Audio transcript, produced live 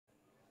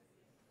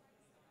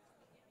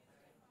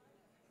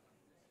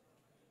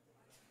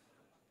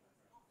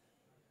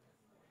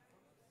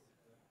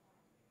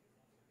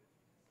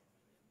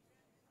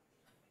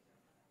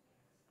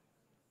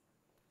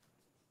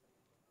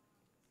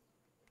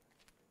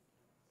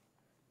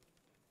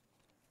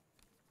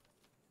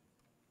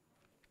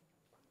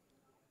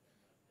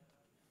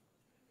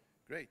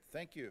Great,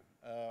 thank you.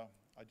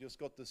 I just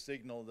got the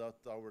signal that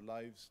our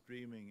live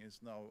streaming is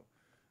now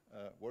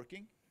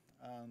working,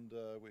 and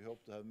we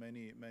hope to have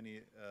many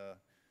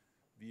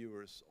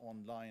viewers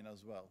online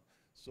as well.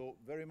 So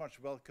very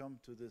much welcome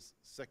to this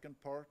second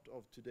part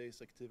of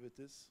today's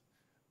activities.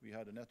 We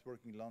had a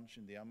networking lunch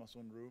in the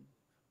Amazon room.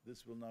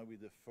 This will now be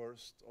the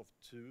first of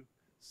 2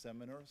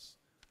 seminars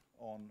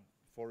on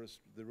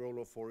the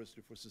role of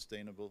forestry for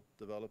sustainable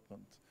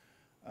development.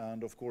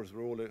 And of course,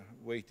 we're all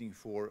waiting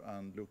for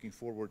and looking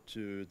forward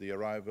to the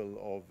arrival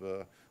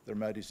of Their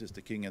Majesties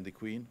the King and the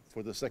Queen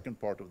for the second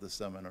part of the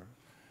seminar.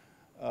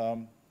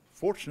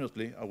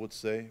 Fortunately, I would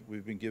say,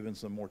 we've been given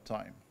some more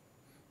time.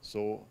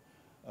 So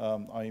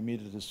I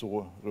immediately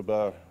saw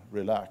Robert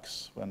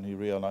relax when he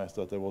realized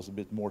that there was a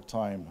bit more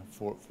time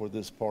for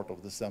this part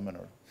of the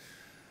seminar.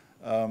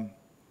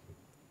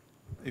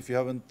 If you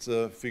haven't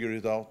figured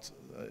it out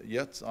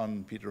yet,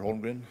 I'm Peter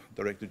Holmgren,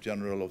 Director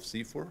General of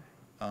CIFOR,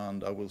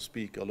 and I will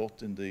speak a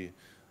lot in the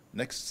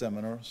next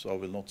seminar, so I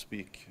will not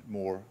speak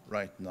more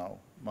right now.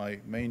 My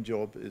main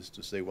job is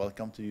to say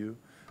welcome to you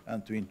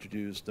and to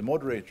introduce the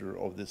moderator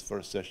of this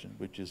first session,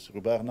 which is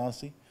Robert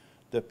Nasi,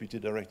 Deputy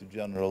Director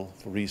General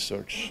for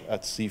Research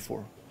at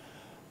CIFOR.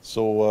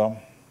 So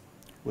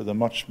with a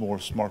much more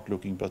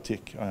smart-looking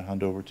batik, I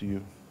hand over to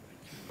you.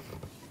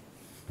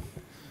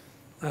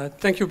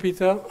 Thank you,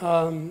 Peter.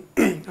 I'm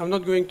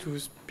not going to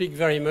speak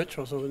very much,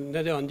 also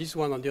neither on this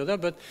one or the other,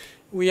 but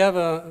we have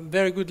a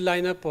very good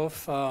lineup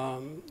of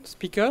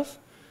speakers.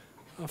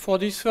 For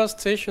this first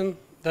session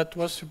that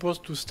was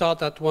supposed to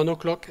start at 1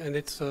 o'clock, and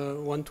it's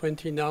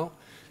 1:20 now,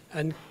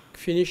 and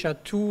finish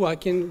at 2,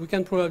 we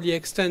can probably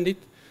extend it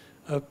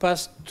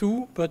past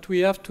 2, but we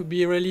have to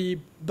be really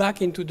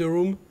back into the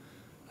room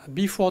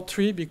before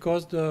 3,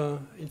 because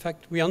in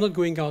fact, we are not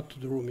going out to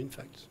the room, in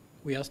fact.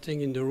 We are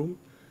staying in the room.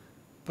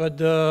 But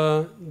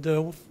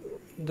the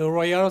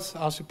royals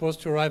are supposed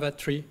to arrive at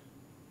 3.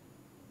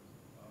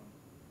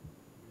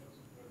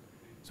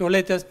 So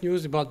latest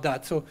news about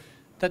that. So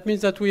that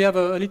means that we have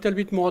a little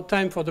bit more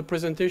time for the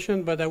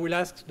presentation, but I will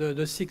ask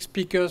the 6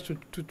 speakers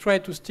to try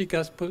to stick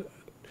as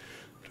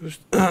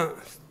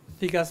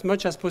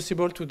much as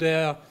possible to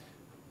their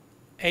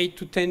 8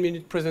 to 10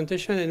 minute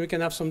presentation, and we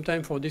can have some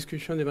time for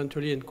discussion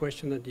eventually and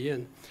question at the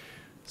end.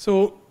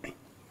 So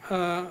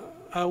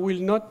I will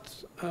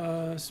not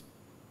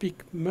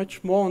speak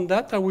much more on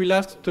that. I will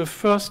ask the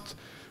first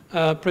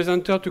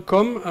presenter to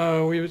come.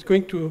 We are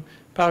going to,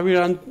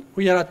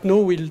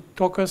 Wiratno will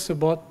talk us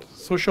about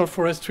social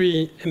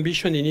forestry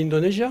ambition in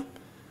Indonesia.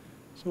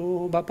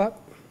 So Bapak,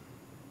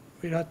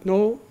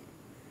 Wiratno,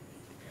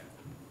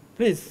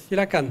 please,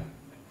 silakan.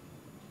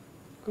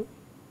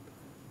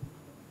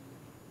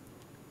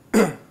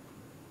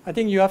 I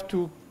think you have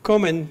to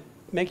come and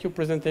make your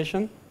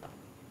presentation.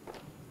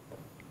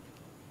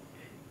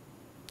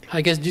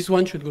 I guess this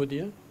one should go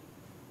there.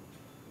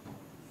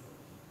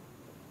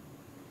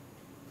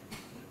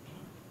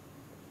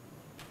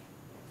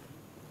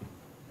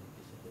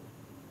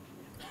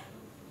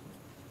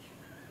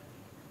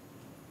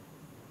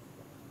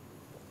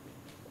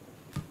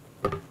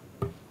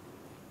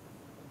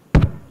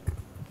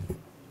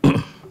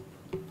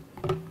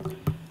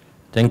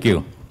 Thank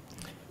you.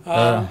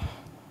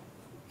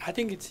 I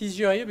think it's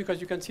easier here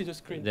because you can see the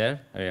screen. There?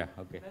 Oh, yeah,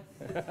 okay.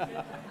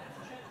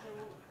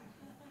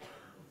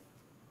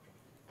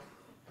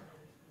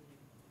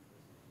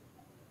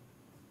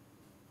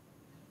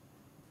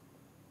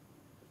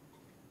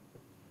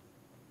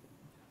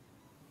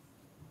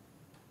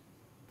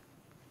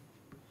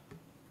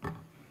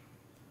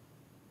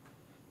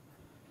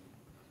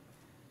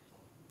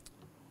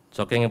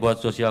 Talking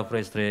about social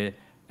forestry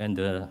and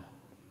the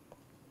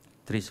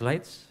 3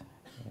 slides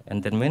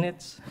and 10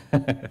 minutes.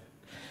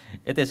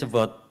 It is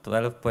about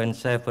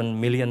 12.7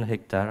 million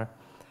hectares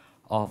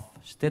of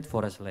state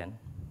forest land.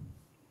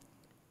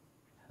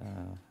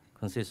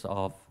 Consists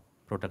of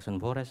production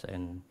forest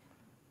and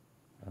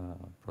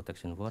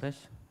protection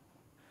forest.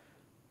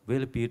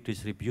 Will be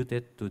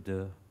distributed to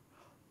the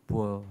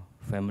poor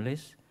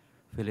families,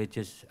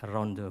 villages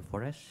around the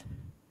forest,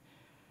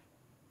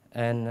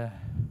 and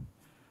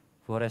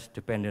forest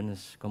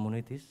dependence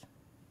communities.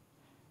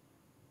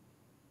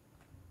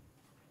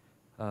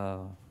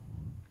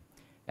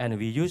 And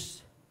we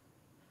use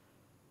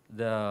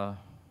the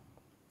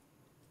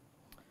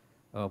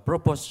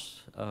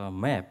proposed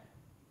map,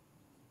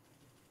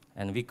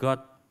 and we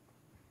got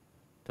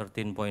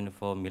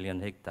 13.4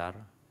 million hectares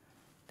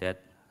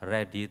that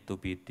ready to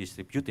be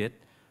distributed,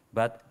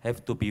 but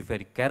have to be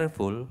very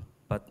careful.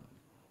 But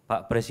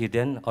Pak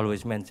President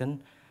always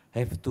mentioned,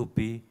 have to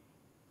be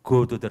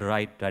go to the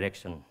right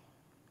direction.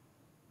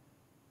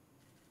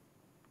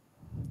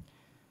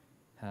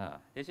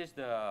 This is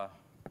the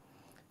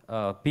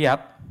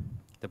PIAP,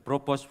 the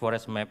proposed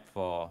forest map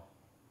for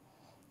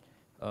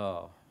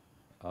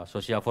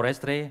social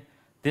forestry.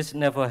 This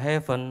never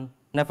happened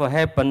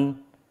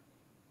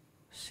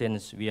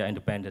since we are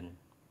independent.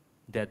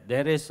 That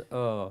there is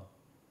a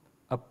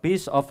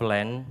piece of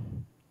land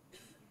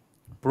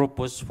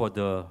proposed for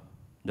the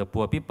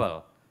poor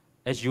people,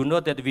 As you know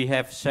that we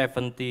have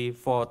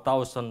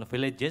 74,000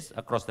 villages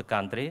across the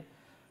country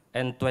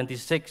and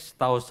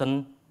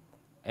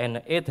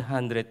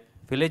 26,800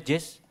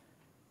 villages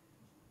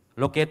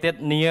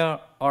located near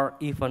or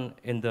even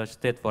in the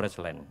state forest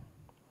land.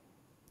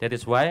 That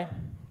is why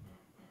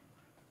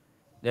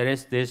there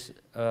is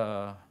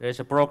a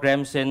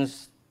program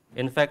since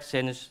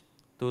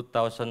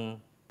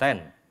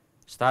 2010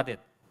 started,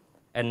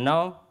 and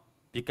now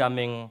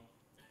becoming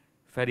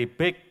very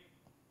big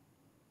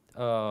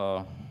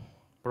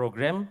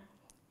program,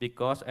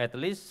 because at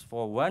least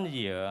for 1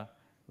 year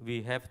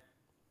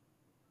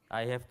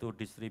I have to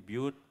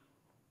distribute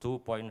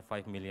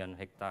 2.5 million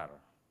hectare.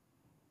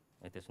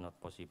 It is not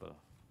possible.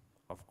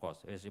 Of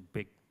course, it's a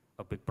big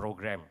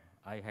program.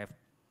 I have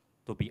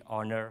to be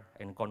honored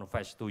and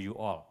confess to you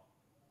all.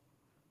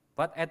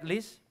 But at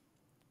least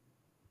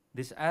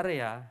this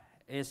area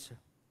is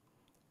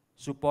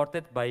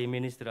supported by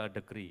ministerial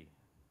decree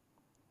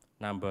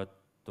number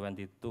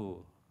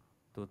 22,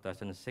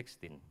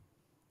 2016.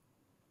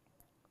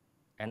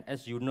 And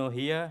as you know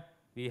here,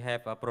 we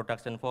have a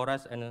production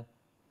forest and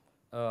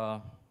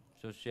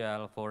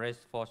social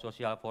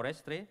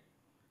forestry,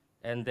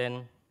 and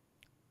then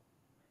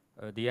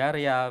the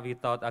area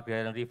without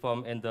agrarian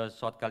reform in the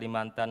South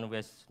Kalimantan,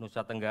 West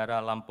Nusa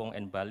Tenggara, Lampung,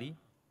 and Bali,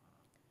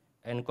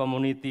 and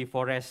community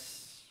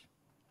forest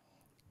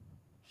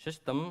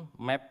system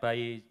mapped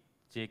by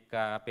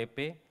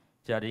JKPP,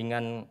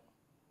 Jaringan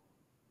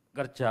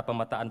Kerja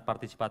Pemetaan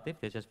Partisipatif.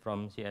 This is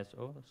from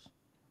CSO.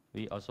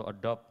 We also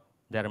adopt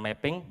their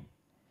mapping,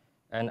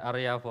 and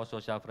area for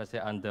social forestry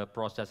under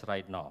process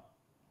right now.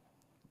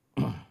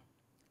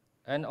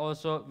 And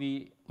also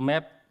we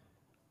map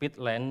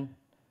peatland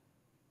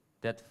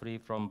that free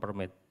from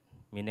permit,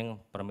 meaning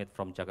permit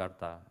from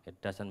Jakarta.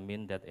 It doesn't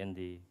mean that in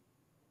the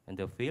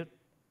field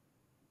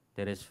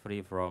there is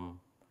free from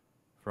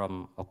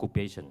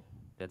occupation.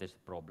 That is the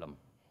problem.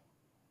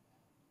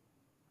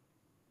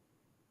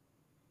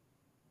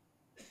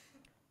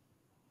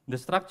 The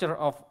structure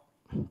of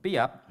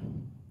PIAP,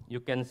 you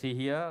can see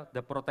here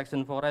the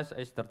protection forest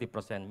is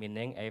 30%,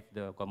 meaning if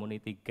the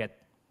community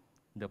get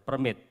the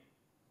permit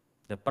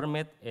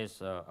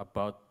is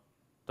about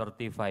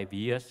 35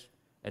 years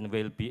and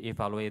will be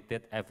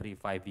evaluated every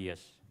 5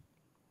 years.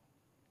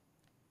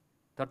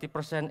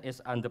 30%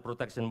 is under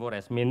protection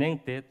forest,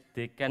 meaning that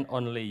they can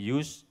only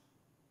use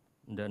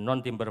the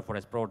non-timber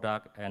forest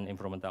product and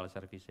environmental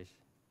services.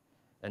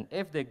 And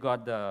if they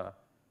got the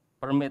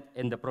permit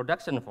in the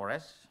production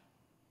forest,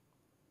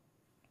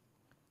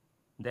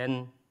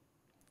 then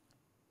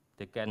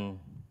they can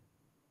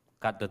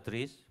cut the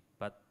trees,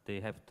 but they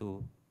have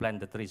to plant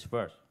the trees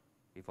first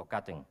before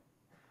cutting.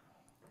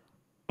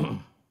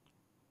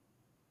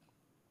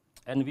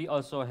 And we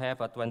also have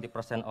a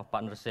 20% of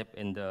partnership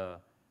in the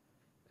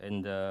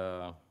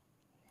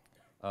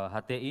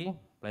HTI,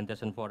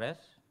 plantation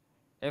forest.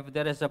 If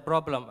there is a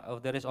problem,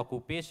 if there is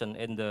occupation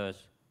in the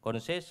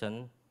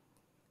concession,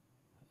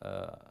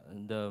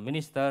 the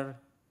Ministry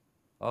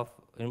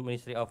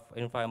of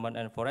Environment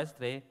and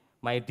Forestry,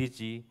 my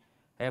DG,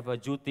 have a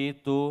duty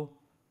to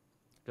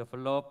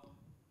develop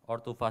or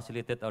to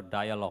facilitate a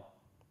dialogue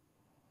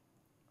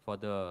for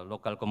the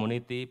local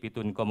community,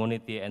 between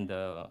community and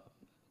the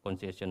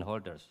concession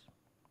holders.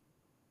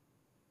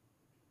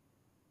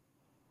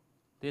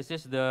 This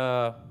is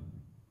the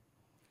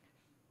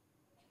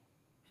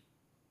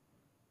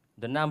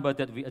number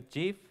that we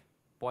achieved,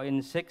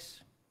 0.6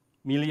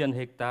 million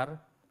hectare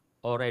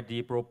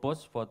already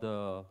proposed for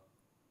the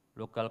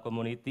local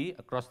community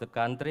across the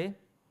country.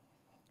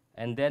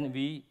 And then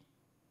we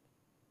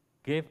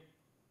gave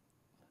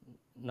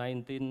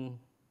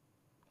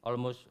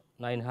almost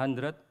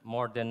 900,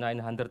 more than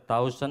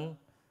 900,000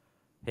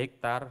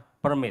 hectare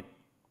permit.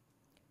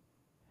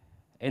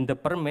 And the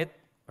permit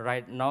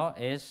right now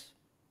is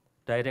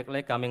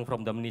directly coming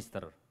from the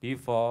minister.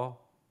 Before,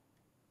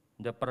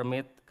 the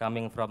permit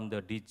coming from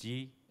the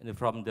DG,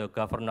 from the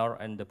governor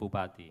and the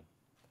bupati.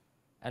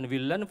 And we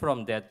learned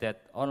from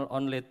that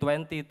only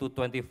 20 to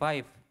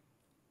 25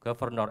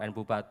 governor and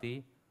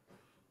bupati,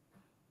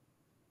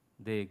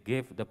 they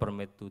gave the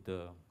permit to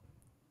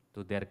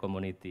their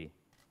community.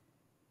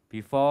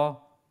 Before,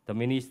 the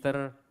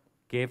minister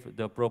gave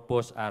the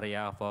proposed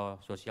area for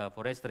social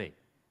forestry,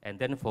 and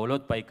then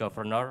followed by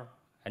governor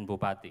and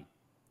bupati.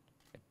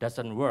 It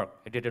doesn't work,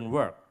 it didn't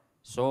work.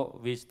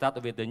 So we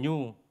start with the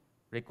new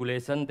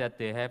regulation that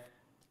they have.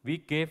 We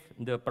gave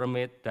the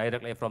permit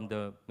directly from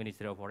the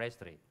Ministry of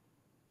Forestry.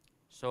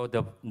 So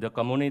the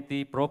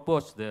community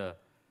proposed the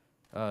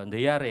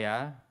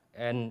area,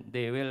 and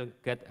they will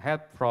get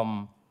help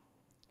from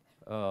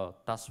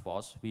task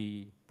force.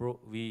 We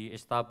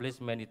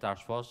established many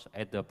task force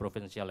at the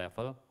provincial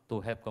level to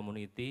help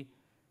community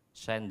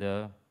send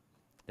the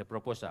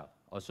proposal.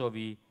 Also,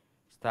 we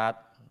start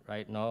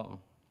right now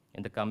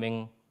in the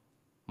coming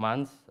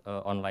months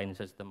online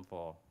system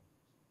for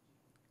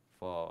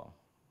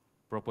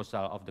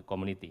proposal of the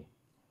community.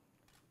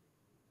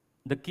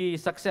 The key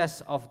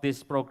success of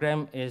this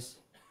program is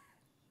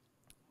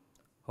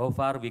how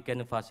far we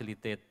can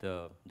facilitate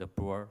the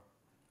poor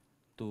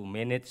to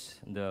manage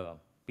the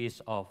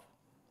piece of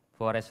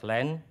forest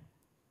land.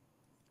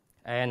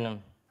 And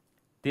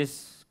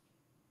this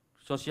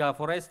social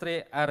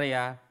forestry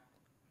area,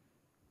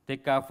 they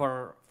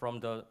cover from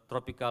the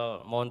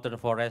tropical mountain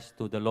forest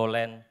to the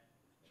lowland.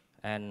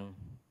 And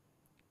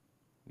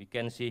we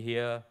can see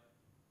here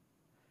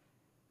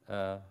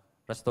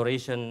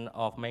restoration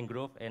of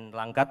mangrove in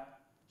Langkat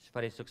is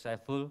very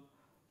successful.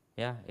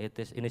 Yeah, it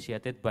is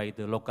initiated by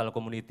the local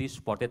community,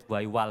 supported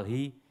by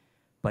Walhi,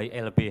 by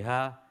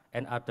LBH,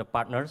 and other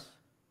partners.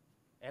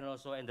 And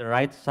also in the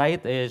right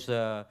side is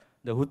the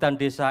Hutan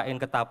Desa in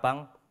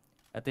Ketapang.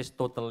 It is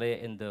totally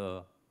in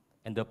the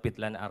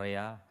peatland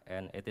area,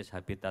 and it is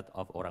habitat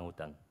of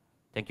orangutan.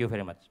 Thank you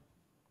very much.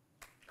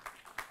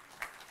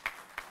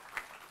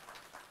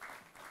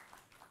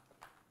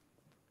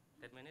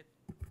 10 minutes?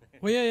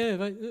 Oh, yeah,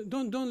 but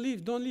don't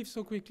leave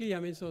so quickly. I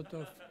mean, sort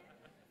of.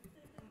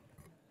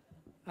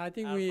 I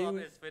think Our talk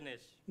is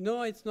finished.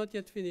 No, it's not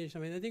yet finished. I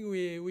mean, I think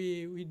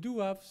we do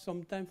have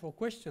some time for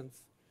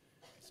questions.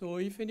 So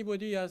if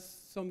anybody has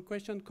some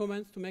question,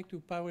 comments to make to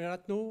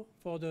Paviratno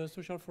for the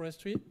social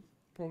forestry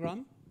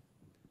program,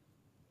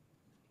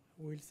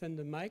 we'll send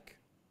the mic.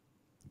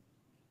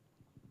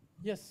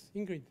 Yes,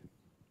 Ingrid.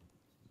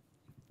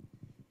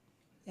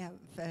 Yeah,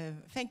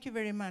 thank you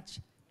very much.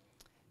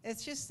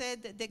 As you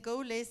said, the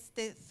goal is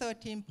the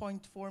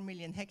 13.4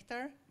 million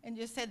hectare, and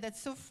you said that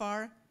so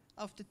far,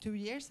 after 2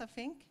 years, I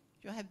think,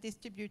 you have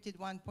distributed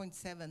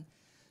 1.7.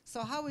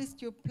 So how is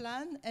your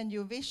plan and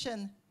your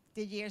vision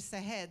the years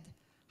ahead?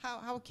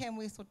 How can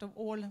we sort of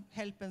all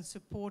help and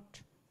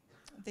support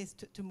this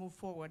to move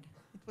forward?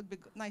 It would be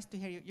nice to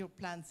hear your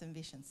plans and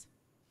visions.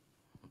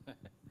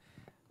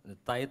 The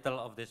title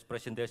of this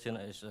presentation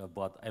is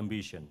about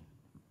ambition.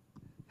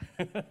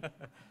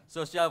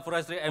 Social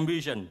forestry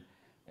ambition.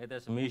 It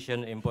is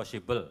mission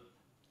impossible.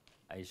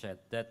 I said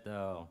that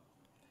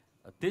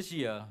this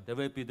year, there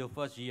will be the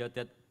first year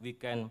that we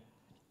can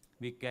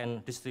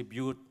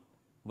distribute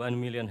 1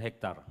 million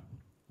hectare,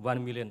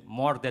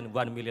 more than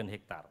 1 million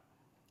hectare.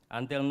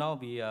 Until now,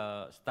 we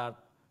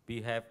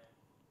have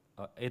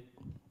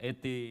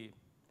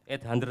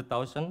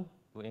 800,000,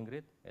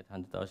 Ingrid,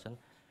 800,000.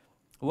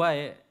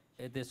 Why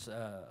it is,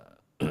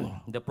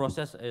 the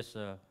process is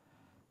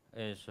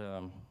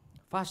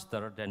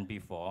faster than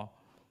before,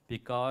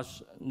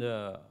 because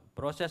the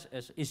process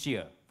is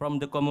easier. From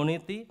the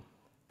community,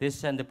 they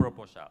send the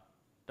proposal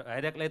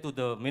directly to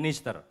the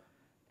minister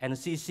and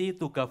CC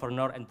to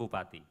governor and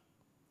bupati.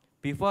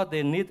 Before,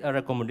 they need a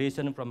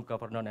recommendation from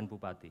governor and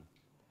bupati.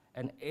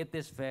 And it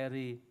is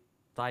very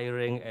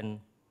tiring and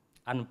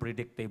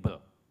unpredictable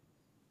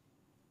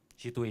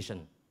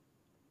situation.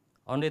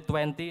 Only until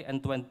 20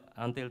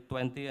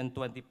 and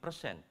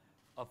 20%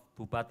 of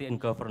bupati and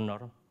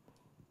governor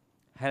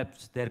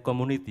helps their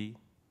community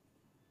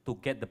to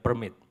get the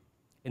permit.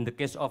 In the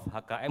case of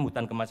HKM,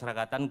 Hutan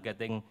Kemasyarakatan,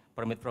 getting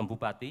permit from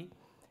bupati,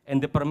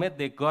 and the permit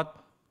they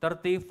got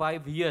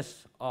 35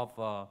 years of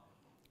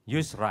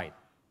use right.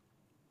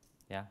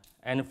 Yeah,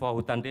 and for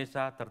Hutan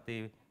Desa,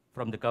 30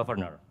 from the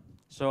governor.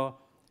 So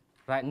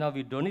right now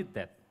we don't need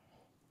that.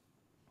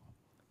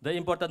 The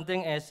important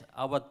thing is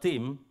our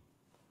team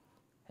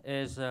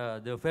is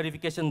the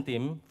verification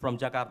team from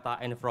Jakarta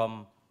and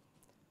from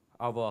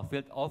our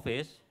field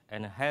office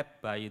and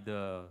helped by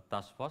the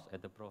task force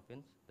at the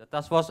province. The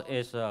task force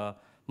is a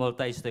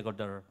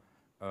multi-stakeholder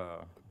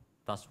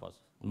task force.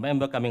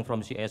 Member coming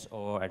from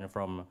CSO and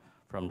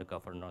from the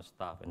governor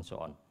staff and so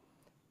on.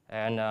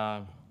 And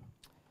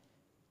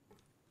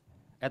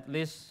at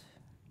least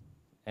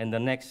in the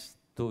next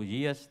 2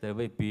 years, there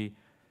will be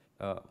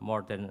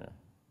more than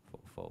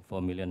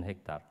 4 million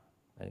hectare.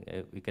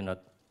 We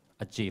cannot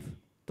achieve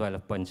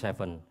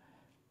 12.7,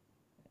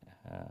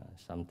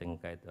 something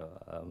kind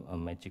of a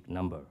magic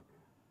number.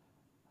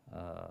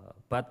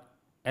 But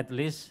at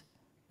least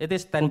it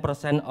is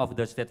 10% of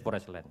the state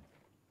forest land.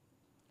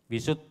 We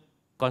should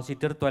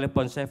consider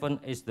 12.7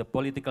 is the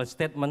political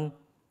statement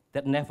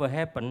that never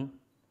happened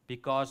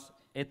because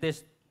it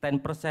is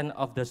 10%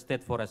 of the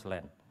state forest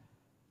land.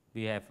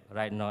 We have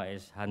right now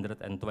is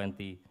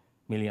 120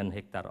 million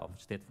hectare of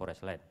state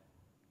forest land.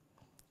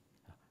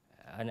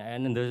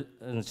 And the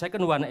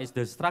second one is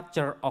the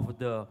structure of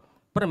the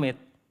permit.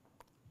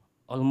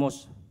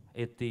 Almost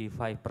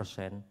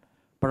 85%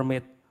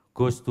 permit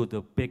goes to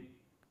the big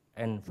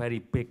and very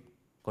big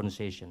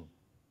concession.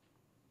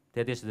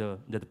 That is the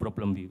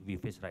problem we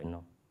face right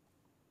now.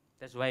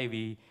 That's why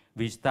we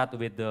start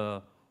with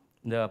the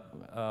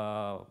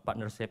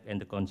partnership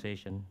and the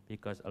concession,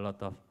 because a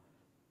lot of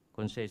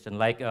concession,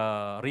 like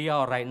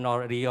Rio right now,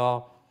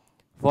 Rio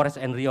Forest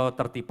and Rio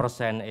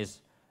 30%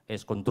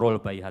 is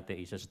controlled by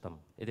HTI system.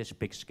 It is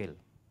big scale.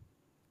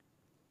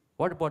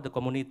 What about the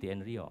community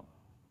in Rio?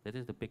 That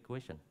is the big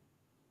question.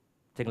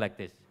 Think like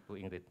this,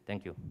 Ingrid.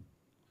 Thank you.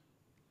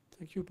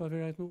 Thank you,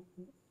 Paviratno.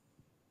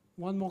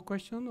 One more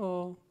question,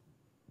 or?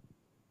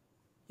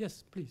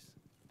 Yes, please.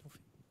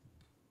 Taufik.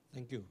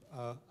 Thank you.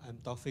 I'm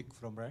Taufik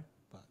from RAI,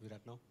 Pak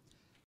Wiratno.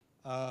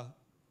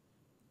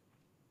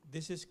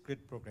 This is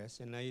great progress,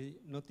 and I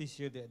notice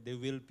here that there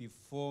will be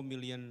 4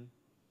 million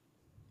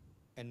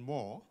and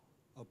more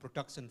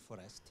production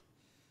forest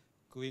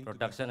going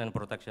Production and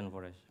protection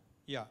forest.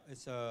 yeah,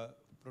 it's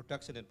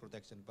production and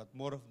protection, but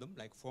more of them,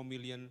 like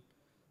 4,011,000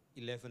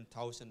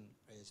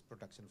 is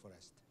production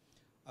forest.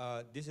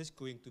 This is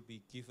going to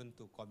be given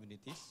to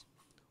communities.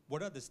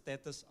 What are the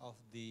status of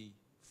the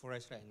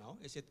forest right now?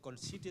 Is it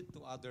conceded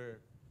to other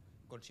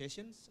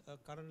concessions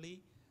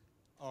currently?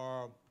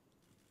 Or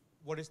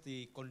what is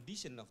the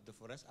condition of the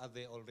forest? Are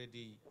they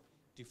already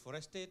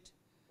deforested?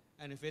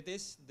 And if it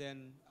is,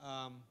 then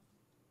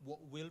what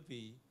will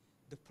be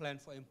the plan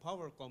for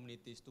empower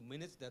communities to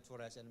manage that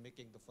forest and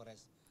making the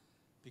forest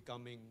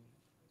becoming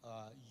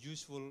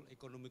useful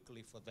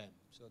economically for them?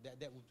 So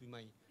that would be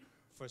my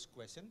first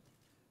question.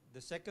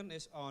 The second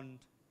is on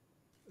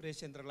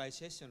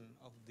recentralization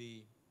of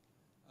the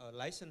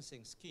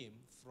licensing scheme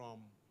from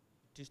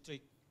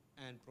district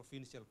and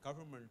provincial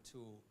government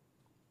to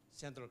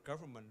central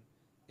government.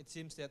 It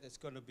seems that it's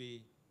going to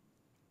be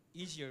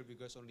easier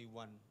because only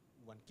one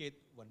gate,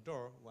 one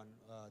door,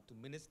 to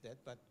manage that.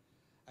 But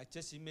I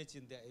just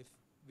imagine that if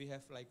we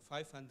have like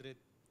 500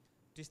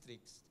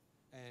 districts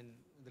and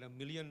there are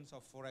millions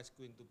of forests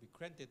going to be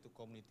granted to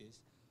communities,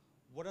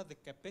 what are the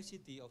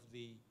capacity of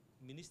the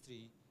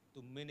ministry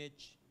to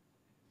manage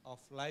of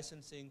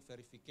licensing,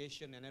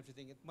 verification, and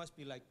everything? It must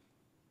be like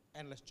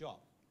endless job.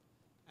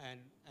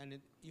 And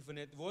even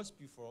it was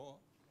before,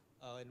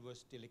 it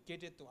was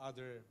delegated to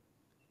other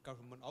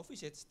government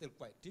offices, it's still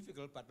quite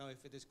difficult, but now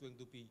if it is going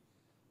to be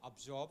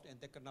absorbed and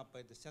taken up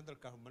by the central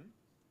government,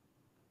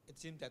 it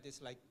seems that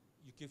it's like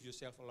you give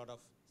yourself a lot of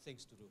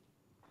things to do.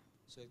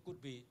 So it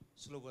could be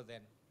slower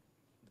than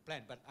the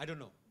plan, but I don't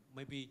know.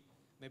 Maybe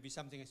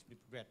something has to be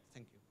prepared.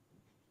 Thank you.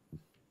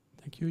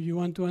 Thank you. You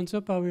want to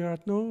answer,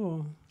 Paviratno?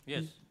 Or?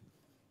 Yes,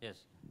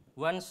 yes.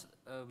 Once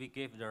we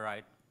gave the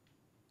right,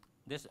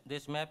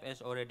 this map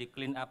is already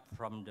cleaned up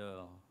from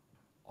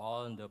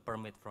all the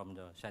permit from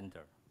the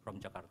center, from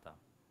Jakarta.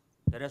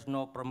 There is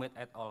no permit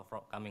at all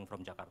coming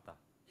from Jakarta.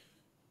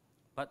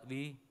 But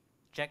we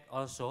check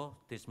also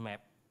this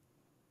map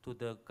to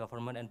the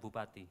government and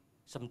Bupati.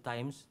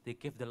 Sometimes they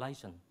give the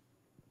license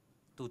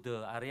to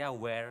the area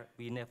where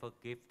we never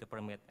give the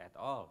permit at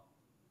all.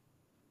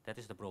 That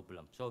is the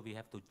problem. So we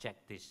have to check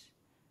this.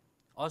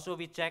 Also,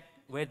 we check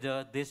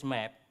whether this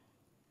map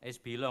is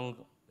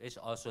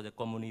also the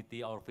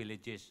community or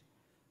villages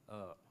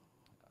are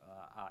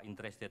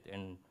interested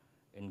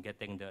in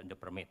getting the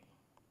permit.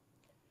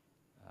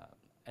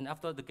 And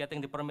after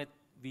getting the permit,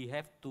 we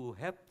have to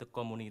help the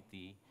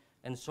community.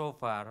 And so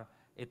far,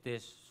 it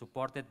is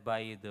supported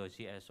by the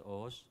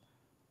CSOs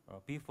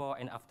before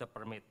and after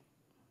permit.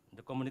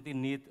 The community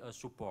needs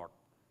support,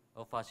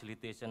 a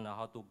facilitation,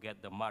 how to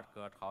get the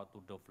market, how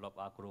to develop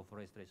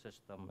agroforestry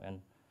system,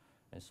 and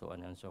so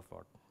on and so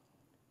forth.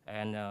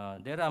 And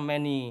there are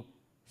many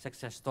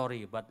success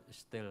stories, but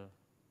still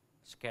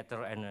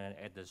scattered and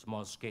at a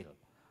small scale.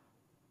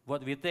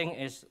 What we think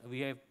is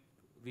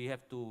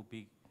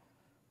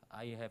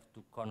I have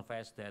to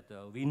confess that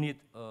we need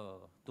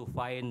to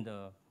find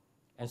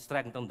and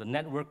strengthen the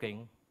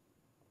networking,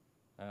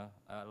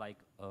 like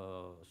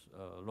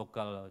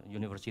local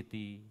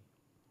university,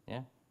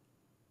 yeah.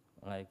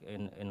 Like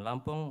in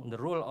Lampung, the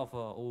role of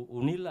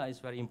UNILA is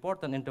very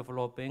important in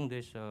developing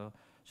this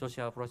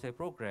social forestry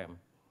program.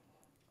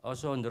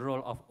 Also, in the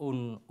role of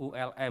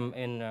ULM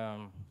in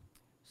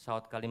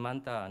South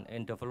Kalimantan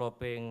in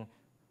developing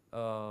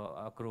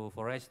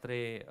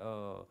agroforestry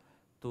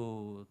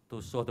to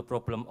solve the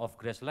problem of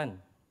grassland.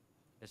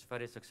 It's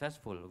very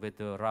successful with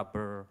the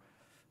rubber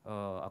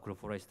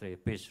agroforestry,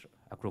 fish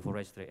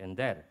agroforestry in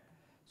there.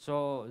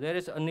 So there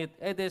is a need.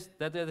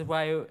 That is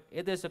why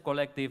it is a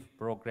collective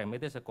program.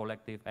 It is a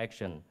collective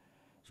action.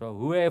 So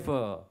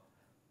whoever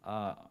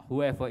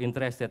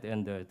interested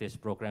in this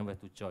program has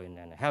to join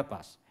and help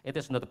us. It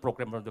is not a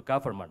program of the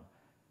government.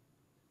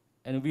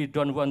 And we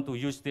don't want to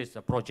use this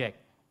project.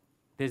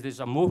 This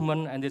is a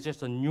movement, and this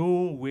is a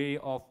new way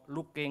of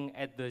looking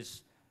at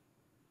this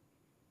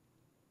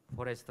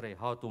forestry,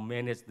 how to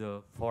manage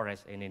the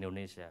forest in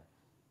Indonesia.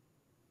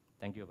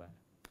 Thank you, Pak.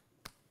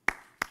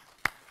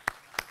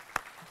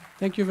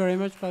 Thank you very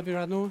much,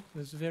 Paviratno.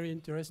 That's a very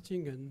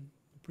interesting and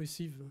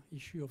impressive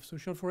issue of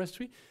social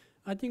forestry.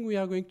 I think we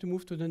are going to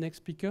move to the next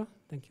speaker.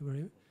 Thank you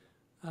very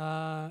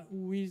much.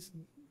 Who is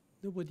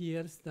nobody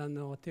else than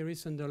Terry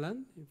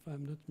Sunderland, if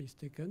I'm not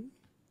mistaken.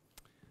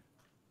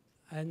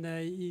 And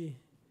we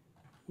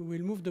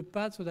will move the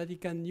pad so that he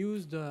can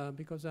use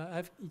because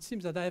it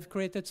seems that I have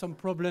created some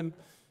problem.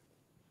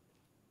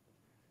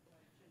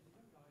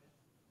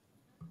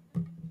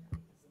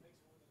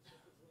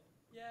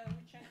 Yeah,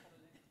 we check for the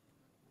next.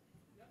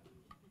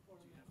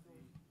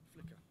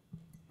 Flicker.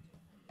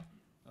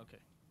 Okay.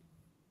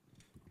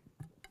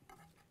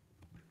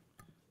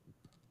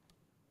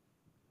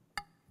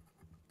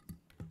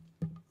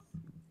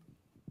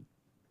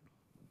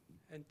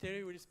 And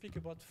Terry will speak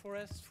about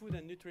forest, food,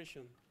 and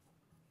nutrition.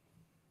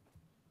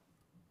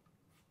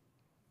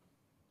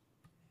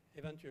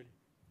 Eventually.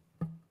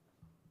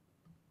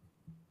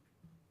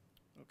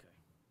 Okay.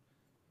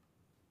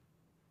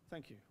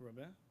 Thank you,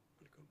 Robert.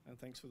 Welcome. And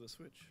thanks for the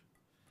switch.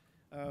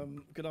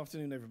 Good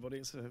afternoon, everybody.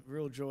 It's a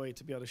real joy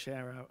to be able to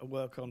share our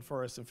work on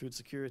forest and food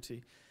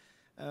security.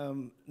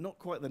 Not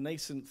quite the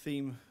nascent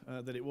theme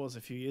that it was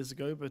a few years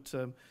ago, but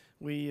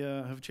we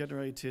have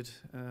generated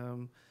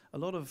a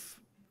lot of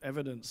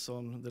evidence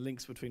on the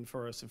links between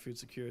forest and food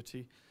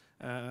security.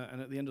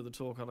 And at the end of the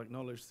talk, I'll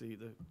acknowledge the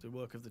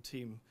work of the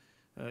team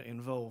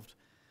involved.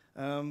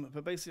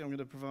 But basically, I'm going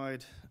to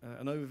provide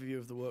an overview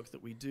of the work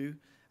that we do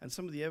and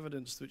some of the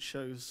evidence that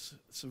shows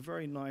some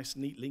very nice,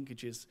 neat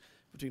linkages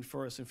between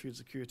forest and food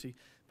security,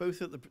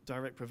 both at the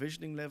direct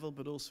provisioning level,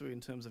 but also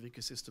in terms of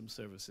ecosystem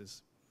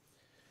services.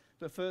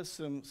 But first,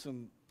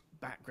 some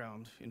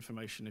background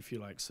information, if you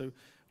like. So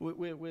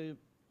we're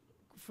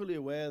fully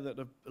aware that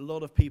a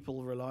lot of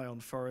people rely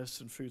on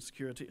forests and food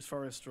security,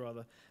 forests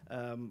rather,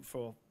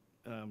 for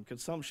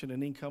consumption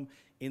and income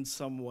in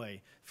some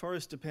way.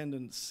 Forest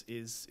dependence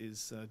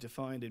is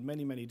defined in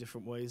many, many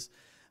different ways,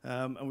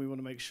 and we want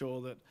to make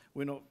sure that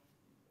we're not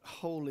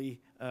wholly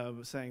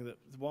saying that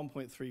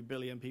 1.3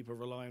 billion people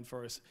rely on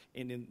forests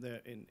in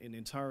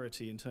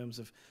entirety in terms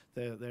of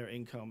their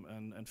income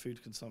and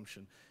food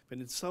consumption. But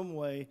in some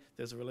way,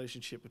 there's a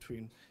relationship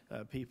between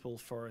people,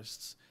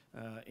 forests,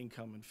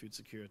 income, and food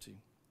security.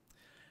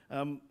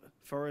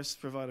 Forests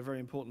provide a very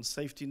important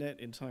safety net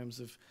in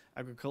times of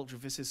agricultural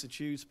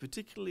vicissitudes,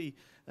 particularly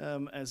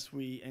as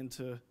we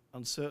enter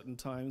uncertain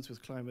times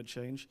with climate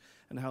change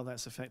and how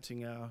that's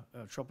affecting our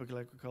tropical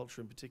agriculture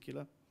in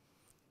particular.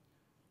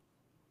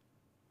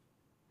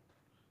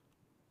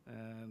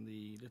 And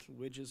the little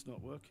widget's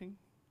not working.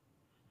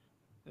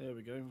 There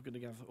we go. We're going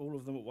to have all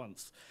of them at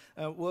once.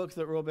 Work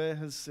that Robert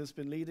has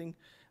been leading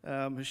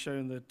has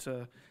shown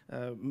that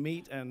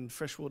meat and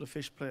freshwater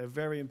fish play a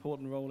very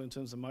important role in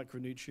terms of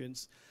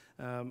micronutrients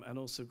and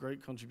also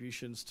great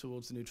contributions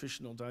towards the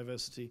nutritional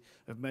diversity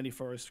of many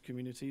forest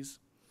communities.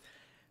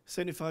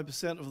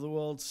 75% of the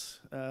world's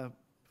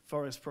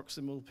forest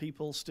proximal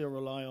people still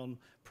rely on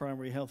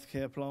primary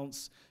healthcare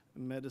plants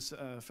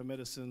for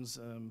medicines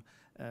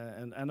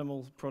and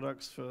animal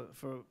products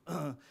for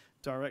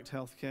direct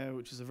healthcare,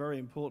 which is a very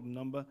important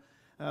number.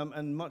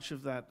 And much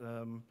of that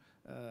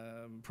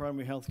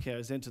primary healthcare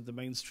has entered the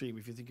mainstream,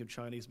 if you think of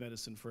Chinese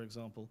medicine, for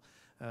example.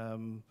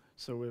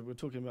 So we're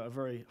talking about a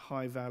very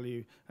high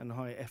value and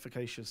high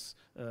efficacious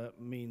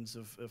means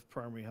of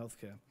primary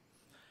healthcare.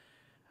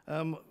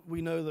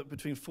 We know that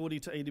between 40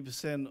 to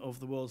 80% of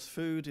the world's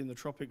food in the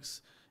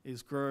tropics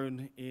is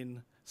grown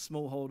in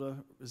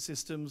smallholder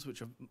systems,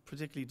 which are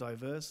particularly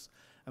diverse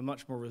and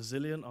much more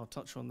resilient. I'll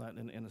touch on that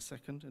in a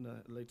second, in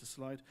a later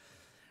slide.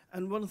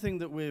 And one thing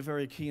that we're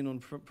very keen on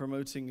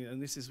promoting,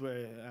 and this is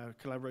where our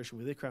collaboration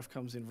with ICRAF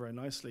comes in very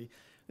nicely,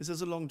 is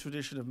there's a long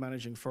tradition of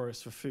managing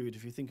forests for food.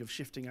 If you think of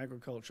shifting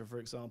agriculture, for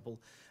example,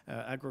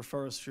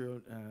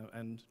 agroforestry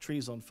and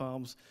trees on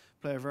farms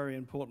play a very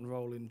important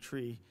role in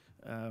tree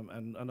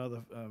and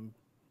other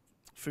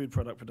food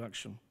product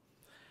production.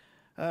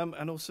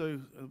 And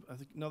also, I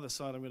think another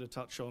side I'm going to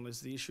touch on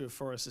is the issue of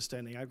forest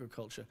sustaining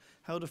agriculture.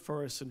 How do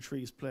forests and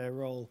trees play a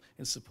role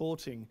in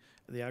supporting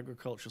the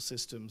agricultural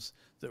systems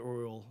that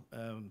we're all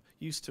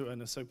used to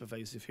and are so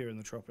pervasive here in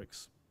the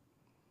tropics?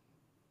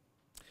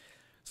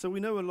 So we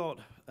know a lot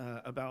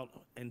about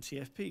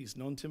NTFPs,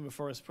 non-timber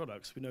forest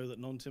products. We know that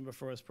non-timber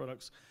forest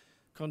products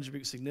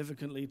contribute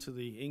significantly to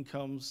the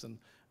incomes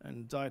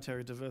and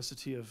dietary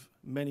diversity of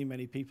many,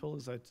 many people,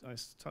 as I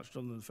touched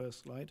on in the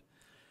first slide.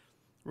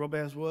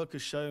 Robert's work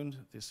has shown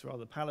this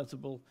rather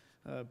palatable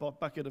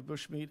bucket of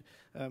bushmeat,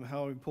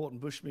 how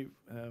important bushmeat,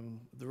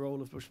 the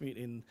role of bushmeat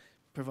in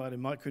providing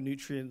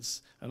micronutrients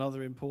and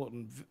other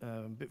important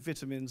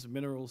vitamins and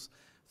minerals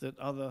that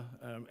other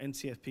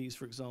NTFPs,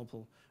 for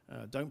example,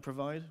 don't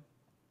provide.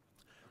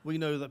 We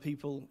know that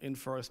people in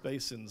forest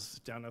basins,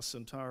 down at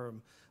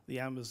Santarum, the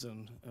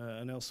Amazon,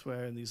 and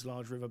elsewhere in these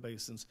large river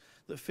basins,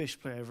 that fish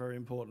play a very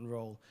important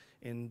role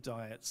in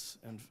diets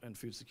and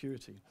food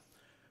security.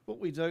 What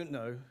we don't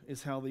know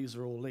is how these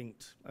are all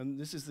linked. And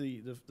this is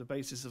the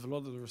basis of a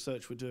lot of the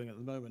research we're doing at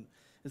the moment,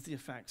 is the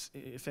effects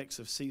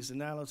of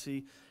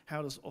seasonality.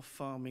 How does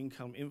off-farm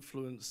income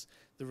influence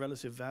the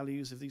relative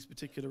values of these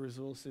particular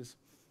resources,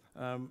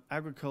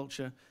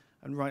 agriculture,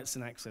 and rights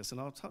and access. And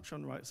I'll touch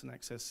on rights and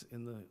access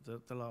in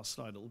the last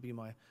slide. It will be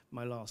my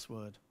last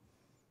word.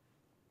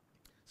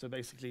 So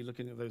basically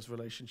looking at those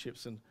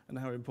relationships and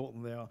how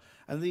important they are.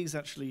 And these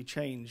actually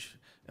change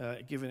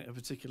given a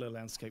particular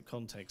landscape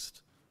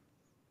context.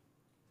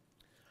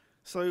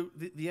 So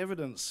the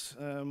evidence,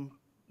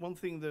 one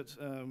thing that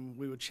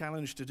we were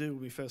challenged to do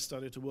when we first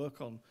started to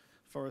work on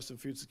forest and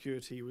food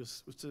security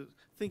was to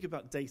think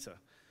about data.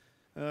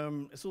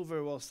 It's all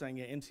very well saying,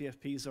 yeah,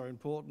 NTFPs are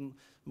important,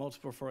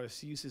 multiple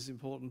forest use is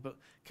important, but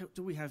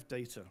do we have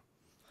data?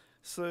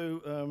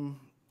 So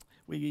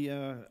we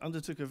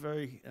undertook a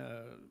very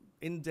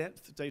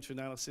in-depth data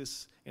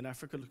analysis in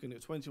Africa, looking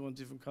at 21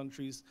 different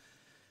countries,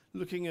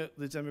 looking at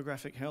the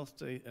demographic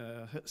health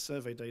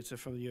survey data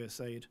from the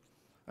USAID,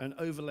 and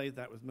overlaid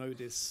that with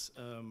MODIS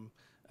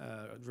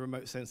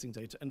remote sensing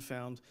data, and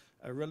found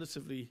a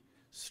relatively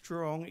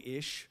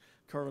strong-ish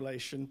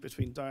correlation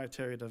between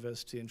dietary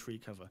diversity and tree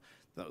cover.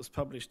 That was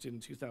published in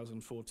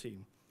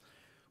 2014.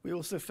 We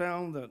also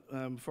found that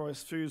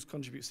forest foods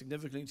contribute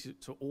significantly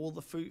to all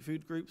the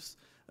food groups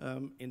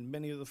in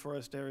many of the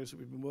forest areas that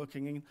we've been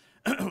working in.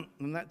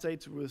 And that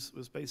data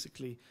was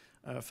basically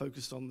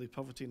focused on the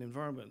Poverty and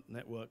Environment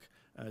Network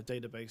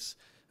database,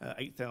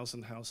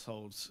 8,000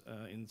 households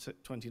in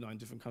 29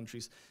 different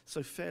countries.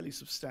 So fairly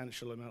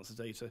substantial amounts of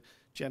data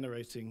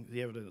generating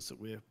the evidence that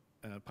we're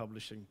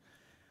publishing.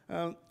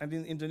 And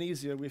in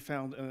Indonesia, we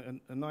found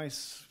a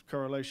nice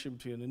correlation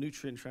between the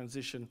nutrient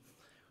transition,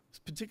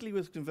 particularly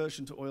with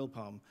conversion to oil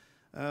palm.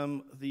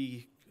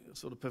 The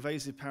sort of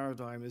pervasive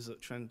paradigm is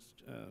that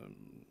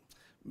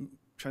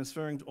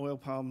transferring to oil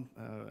palm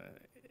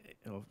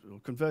or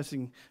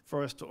converting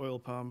forest to oil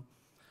palm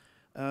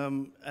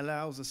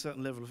allows a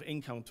certain level of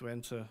income to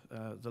enter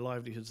the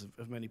livelihoods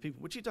of many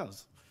people, which it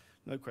does,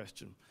 no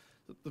question.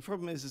 The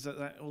problem is that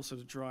that also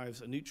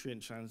drives a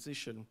nutrient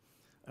transition,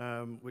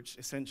 which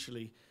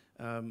essentially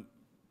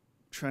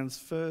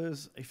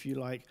transfers, if you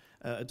like,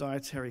 a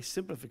dietary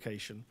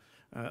simplification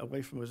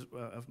away from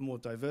a more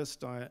diverse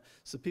diet.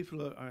 So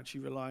people are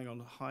actually relying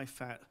on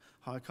high-fat,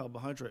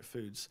 high-carbohydrate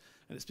foods.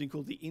 And it's been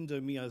called the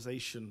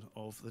Indomiazation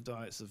of the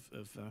diets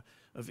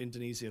of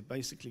Indonesia,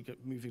 basically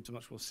moving to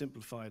much more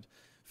simplified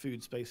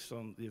foods based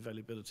on the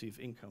availability of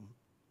income.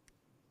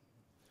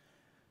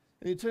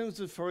 In terms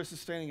of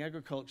forest-sustaining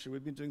agriculture,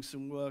 we've been doing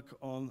some work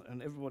on,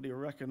 and everybody will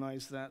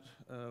recognize that,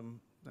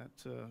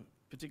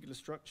 particular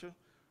structure.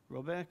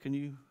 Robert, can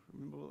you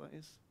remember what that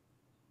is?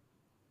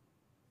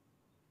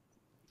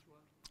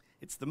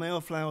 It's the male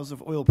flowers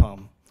of oil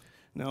palm.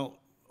 Now,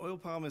 oil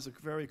palm is a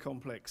very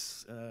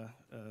complex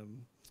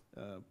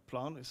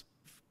plant. It's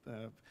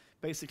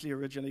basically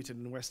originated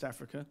in West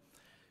Africa.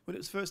 When it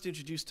was first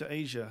introduced to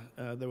Asia,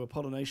 there were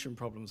pollination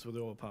problems with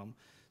oil palm.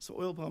 So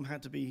oil palm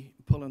had to be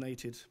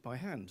pollinated by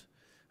hand.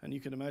 And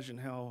you can imagine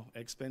how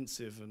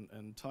expensive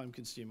and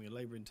time-consuming and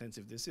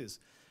labor-intensive this is.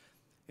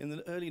 In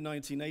the early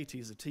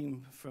 1980s, a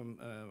team from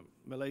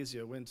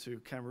Malaysia went to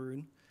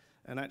Cameroon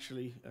and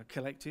actually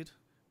collected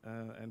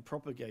and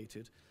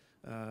propagated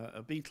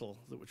a beetle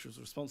which was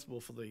responsible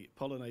for the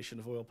pollination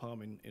of oil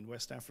palm in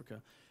West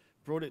Africa,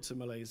 brought it to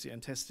Malaysia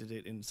and tested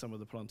it in some of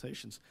the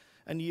plantations,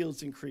 and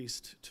yields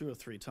increased 2 or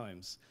 3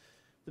 times.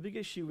 The big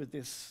issue with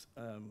this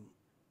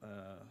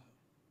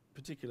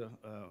particular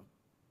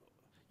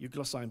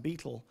euglossine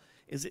beetle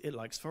is that it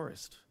likes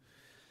forest.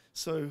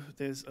 So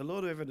there's a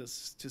lot of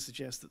evidence to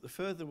suggest that the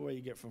further away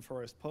you get from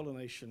forest,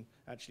 pollination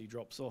actually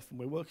drops off. And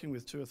we're working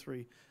with 2 or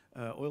 3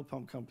 oil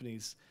palm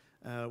companies,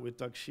 with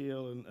Doug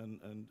Scheel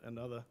and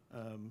other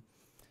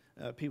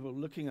people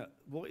looking at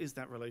what is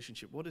that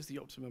relationship, what is the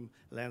optimum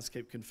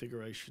landscape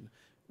configuration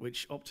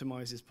which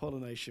optimizes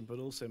pollination but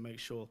also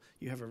makes sure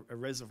you have a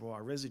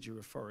residue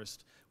of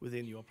forest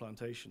within your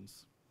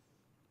plantations.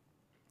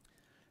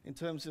 In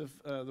terms of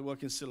the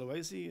work in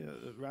Sulawesi,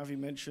 Ravi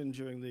mentioned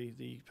during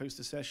the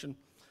poster session,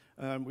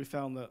 we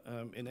found that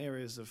in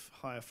areas of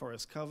higher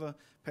forest cover,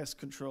 pest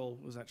control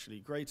was actually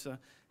greater,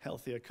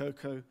 healthier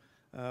cocoa,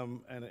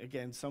 and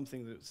again,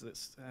 something that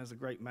has a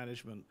great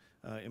management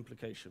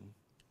implication.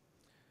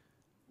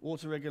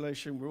 Water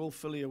regulation, we're all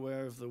fully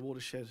aware of the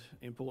watershed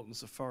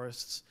importance of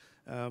forests,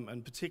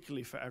 and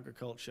particularly for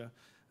agriculture.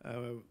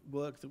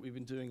 Work that we've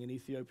been doing in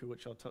Ethiopia,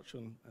 which I'll touch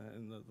on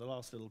in the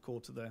last little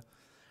quarter there,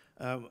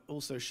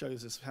 also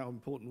shows us how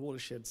important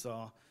watersheds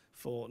are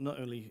for not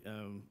only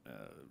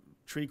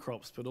tree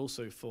crops, but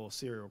also for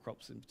cereal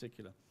crops in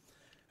particular.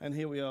 And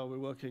here we are, we're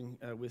working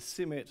with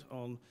CIMIT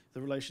on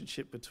the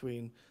relationship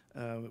between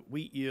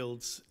wheat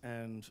yields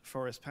and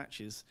forest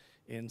patches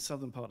in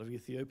southern part of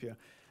Ethiopia.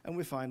 And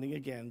we're finding,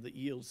 again, that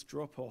yields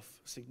drop off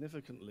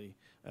significantly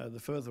the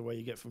further away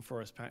you get from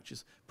forest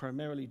patches,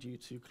 primarily due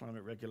to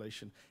climate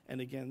regulation.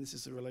 And again, this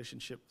is a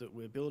relationship that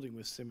we're building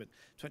with CIMIT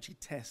to actually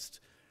test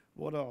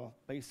what are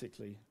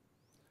basically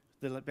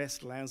the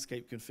best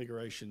landscape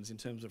configurations in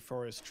terms of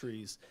forest,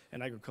 trees,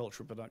 and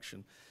agricultural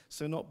production.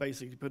 So not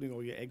basically putting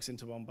all your eggs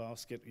into one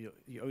basket,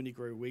 you only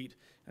grow wheat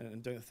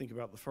and don't think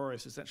about the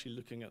forest. It's actually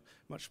looking at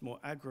much more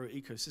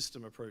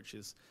agro-ecosystem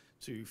approaches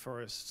to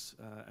forests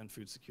and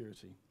food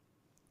security.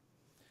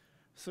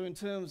 So in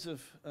terms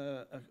of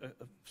a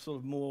sort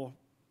of more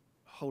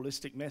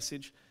holistic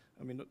message,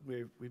 I mean,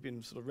 we've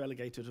been sort of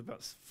relegated to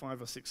about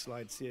 5 or 6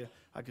 slides here.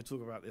 I could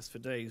talk about this for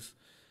days,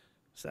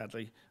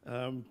 sadly.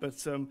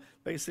 But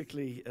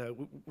basically,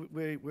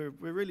 we're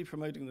really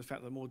promoting the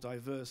fact that more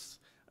diverse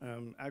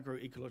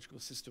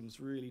agroecological systems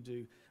really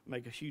do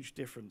make a huge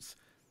difference,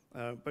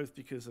 both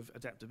because of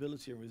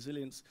adaptability and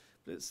resilience,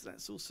 but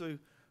that's also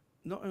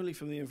not only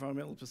from the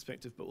environmental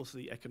perspective, but also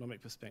the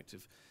economic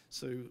perspective.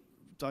 So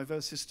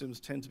diverse systems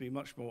tend to be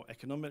much more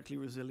economically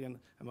resilient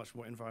and much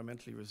more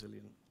environmentally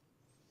resilient.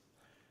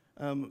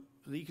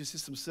 The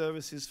ecosystem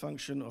services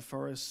function of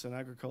forests and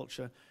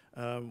agriculture,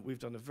 we've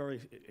done a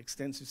very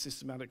extensive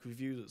systematic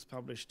review that's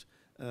published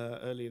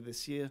earlier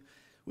this year,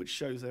 which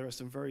shows there are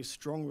some very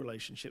strong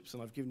relationships,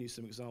 and I've given you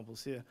some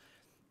examples here,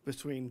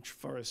 between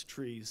forest,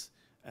 trees,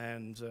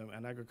 and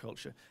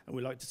agriculture, and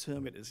we like to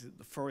term it as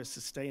the forest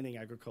sustaining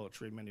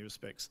agriculture in many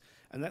respects.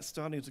 And that's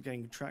starting to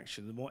gain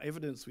traction. The more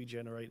evidence we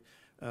generate,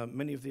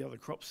 many of the other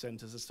crop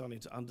centers are starting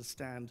to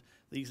understand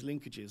these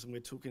linkages, and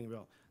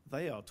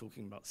they are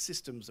talking about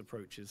systems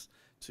approaches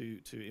to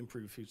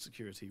improve food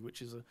security,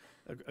 which is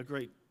a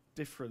great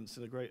difference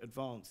and a great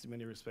advance in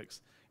many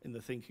respects in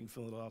the thinking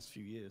from the last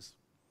few years.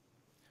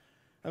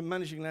 And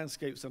managing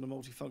landscapes on a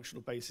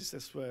multifunctional basis,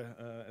 that's where,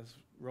 as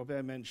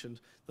Robert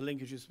mentioned, the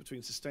linkages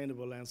between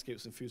sustainable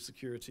landscapes and food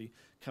security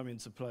come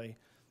into play.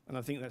 And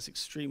I think that's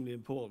extremely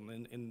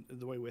important in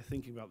the way we're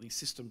thinking about these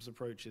systems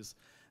approaches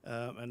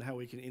and how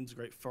we can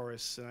integrate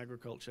forests and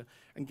agriculture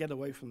and get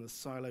away from the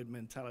siloed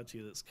mentality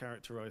that's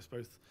characterized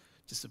both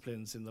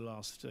disciplines in the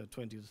last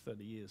 20 to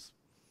 30 years.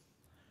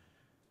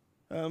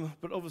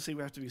 But obviously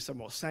we have to be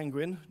somewhat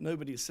sanguine.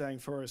 Nobody's saying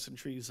forests and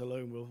trees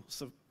alone will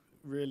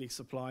really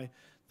supply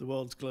the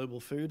world's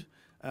global food,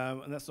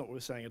 and that's not what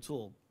we're saying at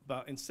all.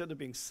 But instead of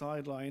being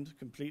sidelined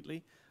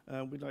completely,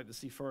 we'd like to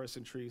see forests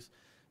and trees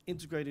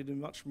integrated in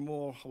much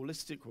more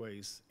holistic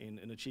ways in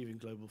achieving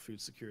global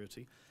food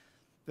security.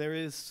 There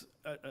is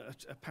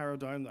a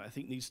paradigm that I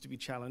think needs to be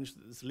challenged,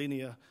 this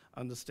linear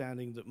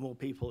understanding that more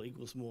people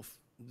equals more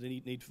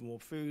the need for more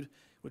food,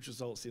 which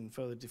results in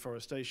further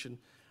deforestation.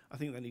 I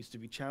think that needs to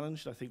be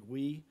challenged. I think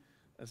we,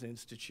 as an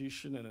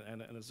institution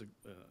and as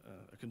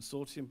a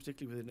consortium,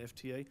 particularly within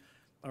FTA,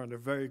 are in a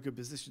very good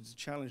position to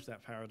challenge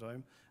that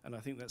paradigm, and I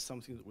think that's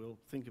something that we'll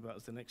think about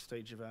as the next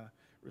stage of our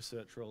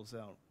research rolls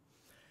out.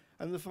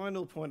 And the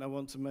final point I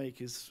want to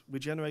make is we're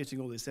generating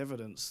all this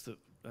evidence that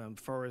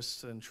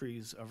forests and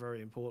trees are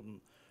very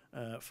important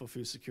for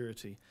food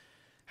security.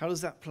 How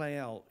does that play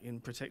out in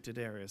protected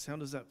areas? How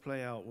does that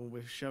play out when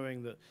we're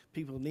showing that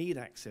people need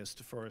access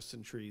to forests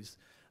and trees?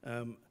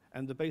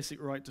 And the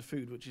basic right to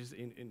food, which is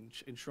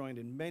enshrined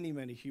in many,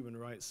 many human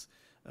rights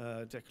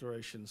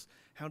declarations,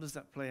 how does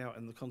that play out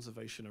in the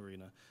conservation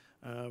arena?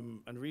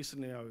 And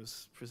recently I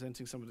was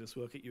presenting some of this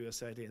work at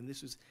USAID, and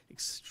this was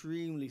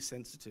extremely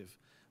sensitive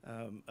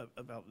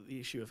about the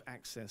issue of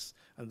access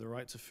and the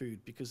right to food,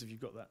 because if you've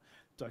got that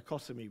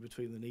dichotomy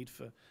between the need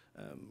for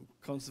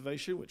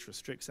conservation, which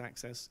restricts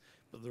access,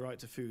 but the right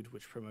to food,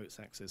 which promotes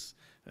access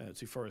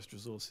to forest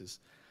resources.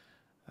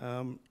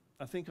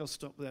 I think I'll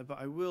stop there, but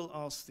I will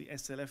ask the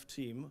SLF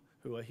team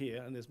who are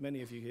here, and there's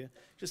many of you here,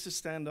 just to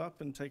stand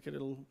up and take a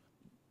little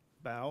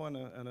bow and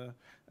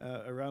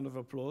a round of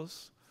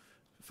applause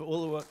for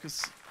all the work,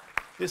 because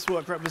this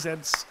work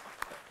represents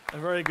a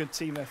very good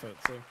team effort.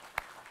 So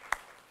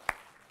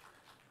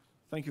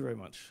thank you very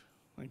much.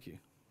 Thank you.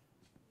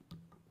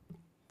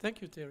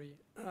 Thank you, Terry.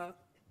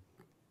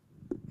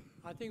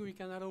 I think we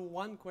can allow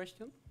one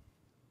question.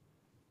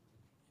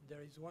 If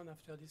there is one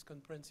after this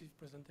comprehensive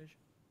presentation.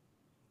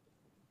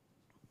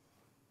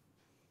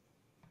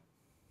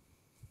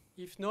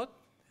 If not,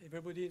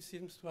 everybody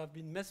seems to have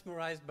been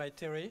mesmerized by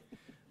Terry.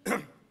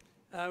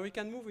 We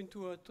can move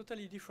into a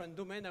totally different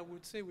domain, I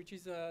would say, which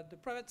is the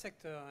private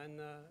sector, and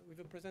with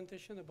a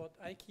presentation about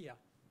IKEA.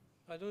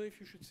 I don't know if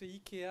you should say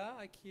IKEA.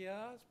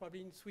 IKEA, it's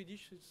probably in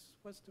Swedish.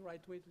 What's the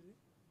right way to do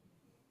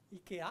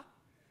it? IKEA.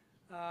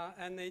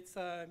 And it's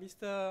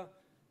Mr.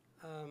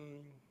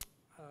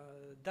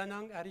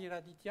 Danang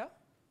Ariraditya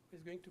who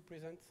is going to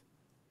present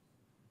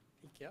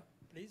IKEA.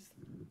 Please,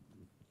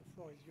 the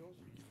floor is yours.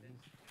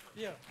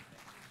 Here.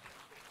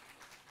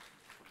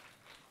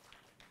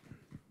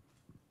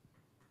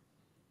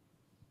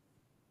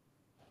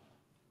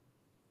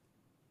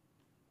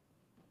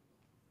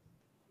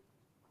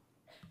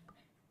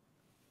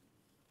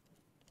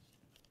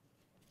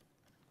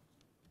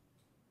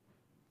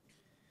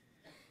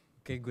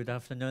 Okay, good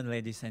afternoon,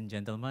 ladies and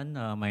gentlemen.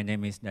 My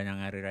name is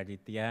Danang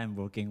Ariraditya. I'm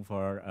working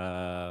for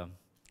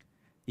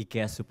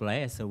IKEA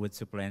Supply as a wood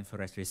supply and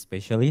forestry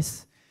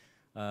specialist.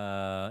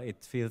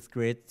 It feels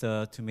great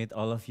to meet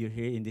all of you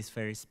here in this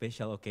very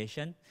special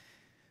occasion.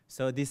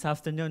 So this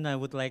afternoon, I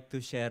would like to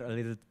share a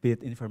little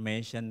bit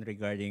information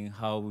regarding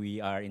how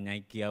we are in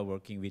IKEA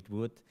working with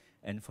wood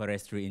and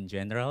forestry in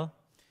general.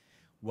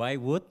 Why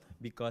wood?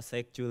 Because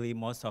actually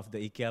most of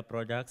the IKEA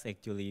products,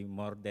 actually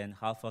more than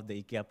half of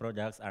the IKEA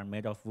products are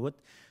made of wood.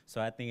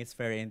 So I think it's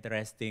very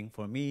interesting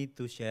for me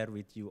to share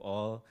with you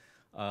all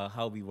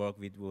how we work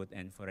with wood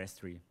and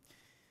forestry.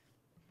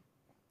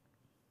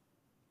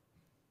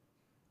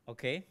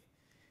 Okay,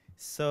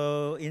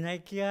 so in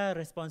IKEA,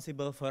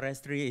 responsible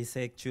forestry is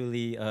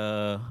actually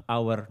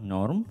our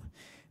norm,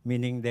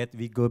 meaning that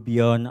we go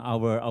beyond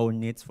our own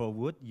needs for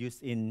wood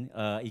used in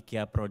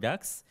IKEA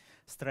products,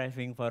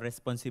 striving for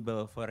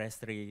responsible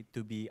forestry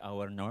to be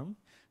our norm.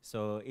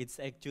 So it's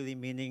actually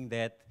meaning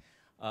that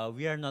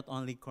we are not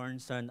only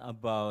concerned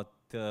about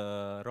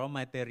raw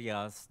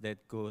materials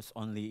that goes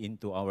only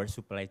into our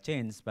supply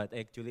chains, but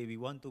actually we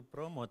want to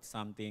promote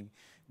something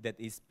that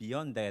is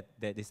beyond that,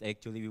 that is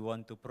actually we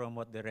want to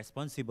promote the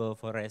responsible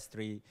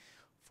forestry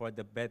for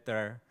the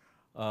better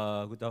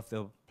good of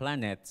the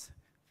planet,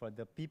 for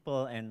the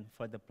people and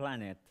for the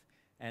planet.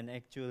 And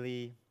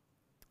actually,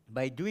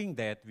 by doing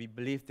that, we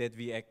believe that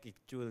we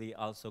actually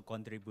also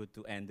contribute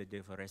to end the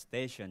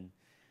deforestation.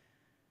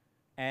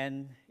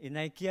 And in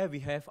IKEA, we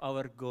have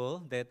our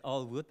goal that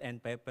all wood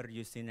and paper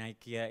used in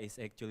IKEA is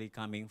actually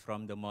coming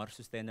from the more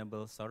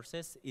sustainable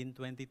sources in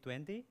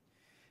 2020.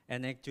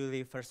 And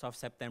actually, 1st of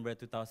September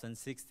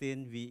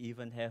 2016, we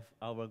even have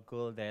our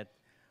goal that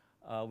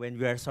when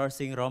we are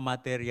sourcing raw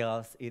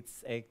materials,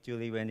 it's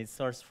actually when it's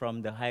sourced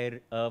from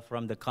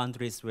the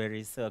countries where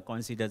it's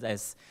considered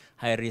as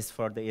high risk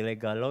for the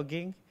illegal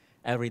logging,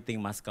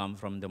 everything must come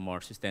from the more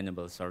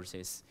sustainable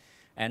sources.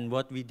 And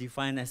what we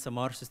define as a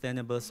more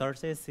sustainable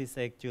sources is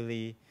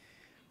actually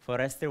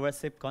Forest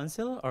Stewardship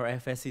Council or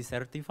FSC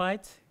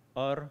certified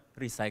or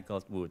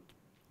recycled wood.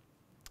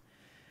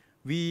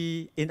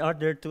 In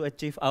order to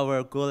achieve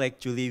our goal,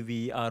 actually,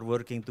 we are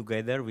working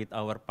together with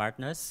our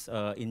partners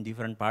in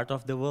different parts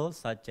of the world,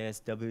 such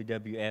as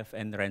WWF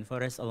and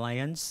Rainforest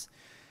Alliance.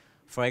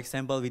 For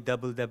example, with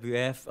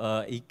WWF,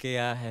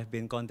 IKEA have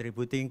been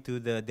contributing to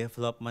the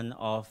development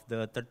of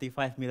the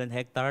 35 million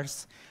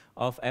hectares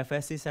of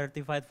FSC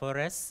certified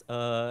forests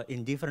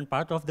in different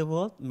parts of the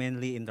world,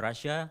 mainly in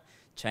Russia,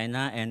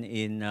 China, and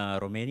in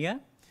Romania.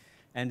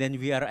 And then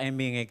we are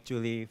aiming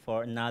actually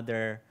for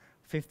another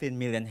 15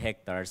 million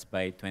hectares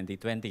by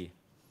 2020.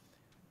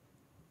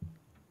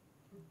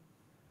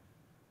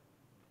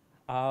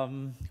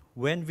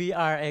 When we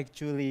are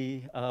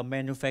actually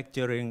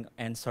manufacturing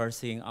and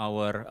sourcing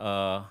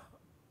our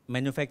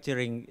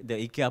manufacturing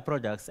the IKEA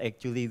products,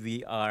 actually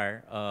we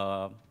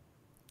are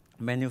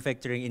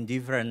manufacturing in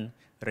different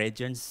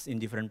regions in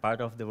different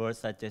parts of the world,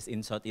 such as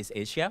in Southeast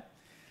Asia.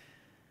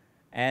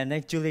 And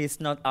actually, it's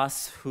not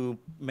us who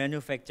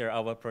manufacture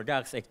our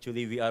products.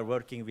 Actually, we are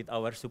working with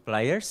our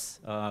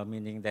suppliers,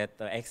 meaning that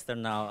the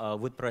external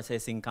wood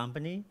processing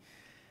company.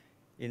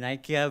 In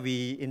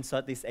IKEA, in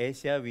Southeast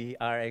Asia, we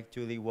are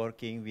actually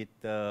working with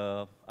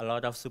a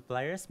lot of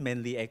suppliers,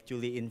 mainly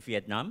actually in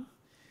Vietnam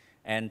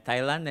and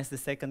Thailand as the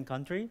second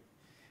country.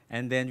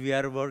 And then we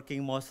are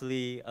working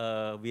mostly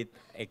with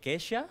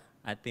acacia.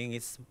 I think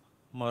it's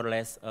more or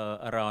less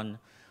around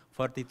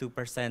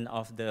 42%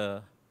 of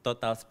the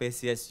total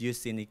species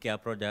used in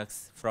IKEA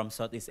products from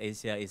Southeast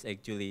Asia is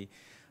actually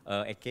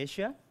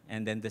acacia,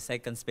 and then the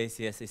second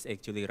species is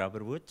actually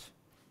rubber wood.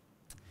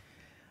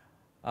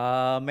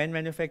 Main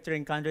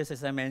manufacturing countries,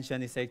 as I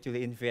mentioned, is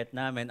actually in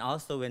Vietnam, and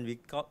also when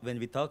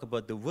we talk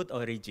about the wood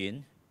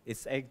origin,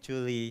 it's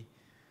actually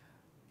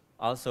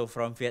also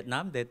from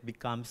Vietnam that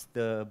becomes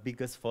the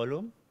biggest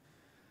volume,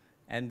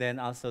 and then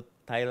also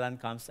Thailand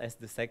comes as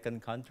the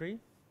second country.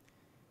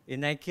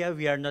 In IKEA,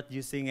 we are not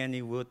using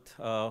any wood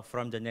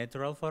from the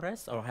natural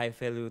forest or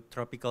high-value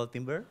tropical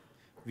timber.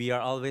 We are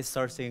always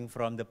sourcing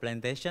from the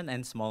plantation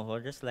and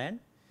smallholders' land.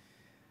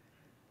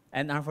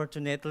 And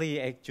unfortunately,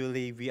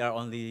 actually, we are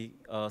only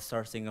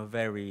sourcing a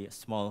very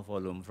small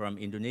volume from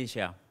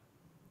Indonesia.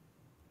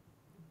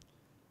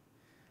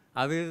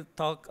 I will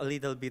talk a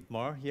little bit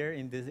more here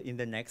in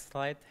the next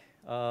slide.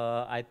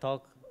 I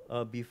talked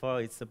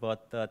before, it's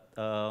about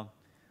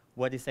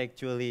what is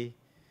actually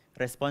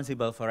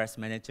responsible forest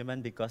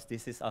management, because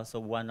this is also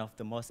one of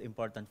the most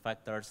important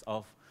factors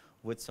of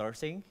wood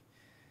sourcing.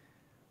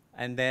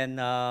 And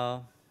then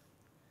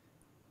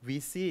we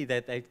see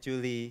that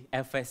actually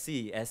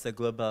FSC as a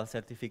global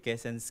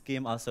certification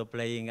scheme also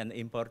playing an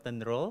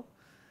important role,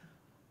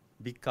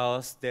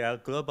 because they are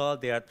global,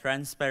 they are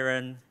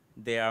transparent,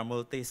 they are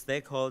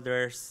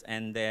multi-stakeholders,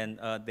 and then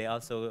they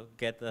also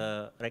get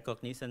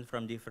recognition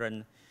from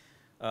different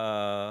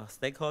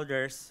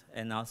stakeholders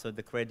and also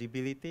the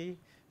credibility.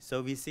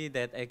 So we see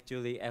that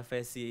actually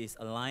FSC is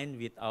aligned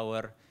with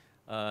our,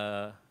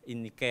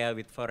 in IKEA,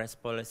 with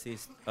forest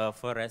policies,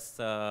 forest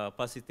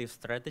positive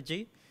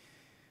strategy.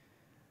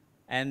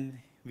 And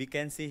we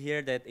can see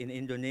here that in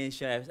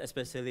Indonesia,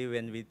 especially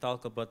when we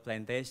talk about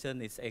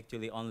plantation, it's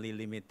actually only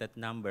limited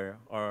number,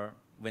 or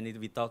when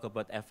we talk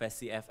about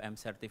FSC FM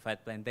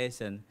certified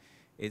plantation,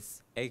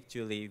 it's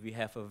actually, we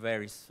have a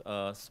very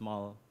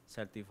small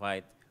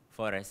certified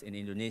forest in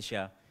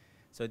Indonesia.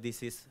 So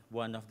this is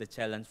one of the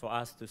challenges for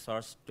us to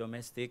source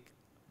domestic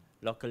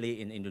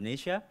locally in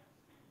Indonesia.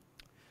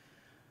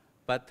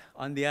 But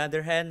on the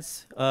other hand,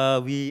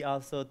 we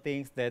also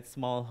think that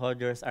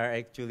smallholders are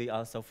actually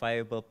also a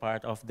viable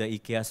part of the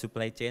IKEA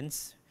supply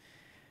chains,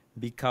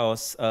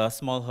 because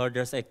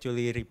smallholders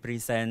actually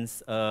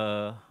represents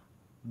a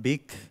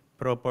big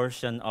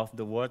proportion of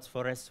the world's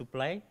forest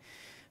supply.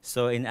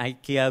 So in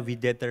IKEA, we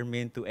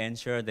determined to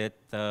ensure that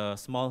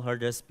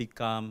smallholders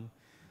become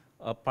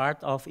a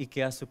part of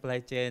IKEA supply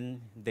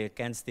chain. They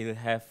can still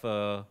have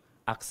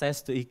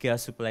access to IKEA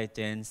supply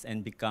chains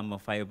and become a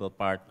viable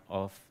part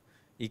of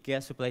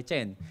IKEA supply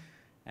chain.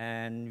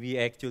 And we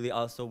actually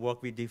also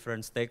work with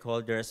different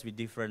stakeholders, with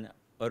different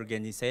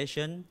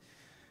organizations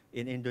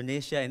in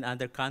Indonesia and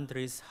other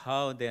countries,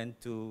 how then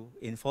to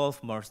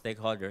involve more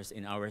stakeholders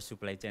in our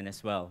supply chain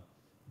as well.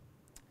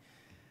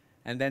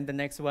 And then the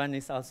next one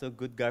is also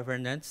good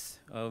governance,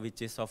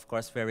 which is of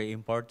course very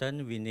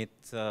important. We need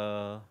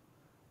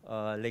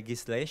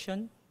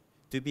legislation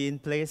to be in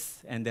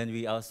place, and then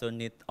we also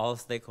need all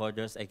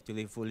stakeholders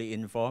actually fully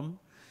informed,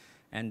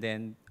 and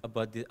then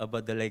about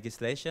the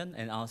legislation,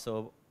 and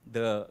also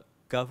the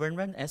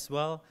government as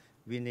well.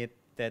 We need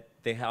that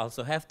they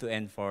also have to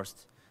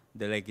enforce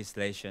the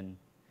legislation.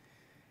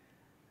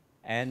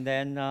 And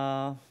then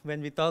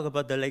when we talk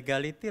about the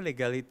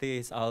legality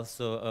is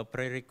also a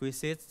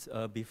prerequisite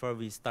before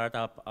we start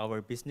up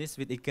our business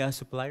with IKEA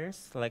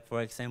suppliers. Like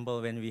for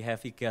example, when we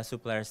have IKEA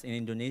suppliers in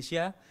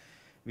Indonesia,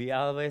 we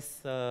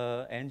always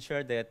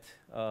ensure that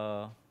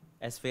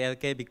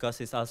SVLK, because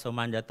it's also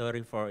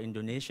mandatory for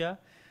Indonesia,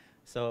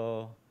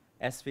 so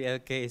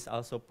SVLK is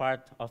also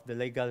part of the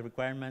legal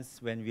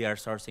requirements when we are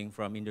sourcing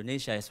from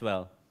Indonesia as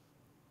well.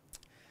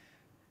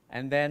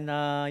 And then,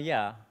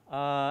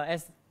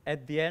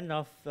 at the end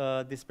of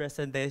this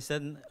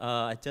presentation,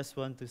 I just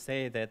want to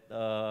say that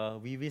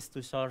we wish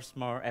to source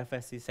more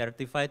FSC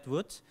certified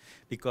woods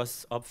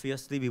because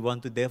obviously we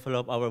want to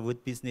develop our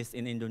wood business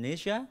in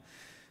Indonesia.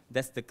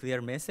 That's the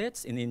clear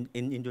message. In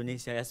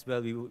Indonesia as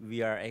well,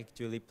 we are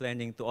actually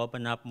planning to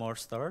open up more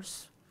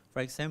stores, for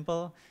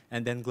example.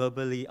 And then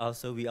globally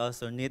also, we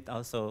also need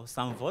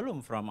some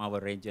volume from our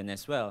region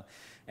as well.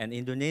 And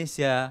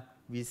Indonesia,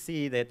 we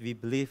see that we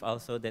believe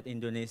also that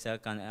Indonesia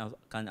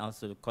can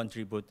also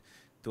contribute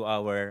to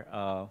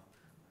our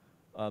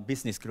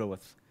business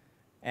growth.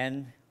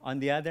 And on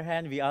the other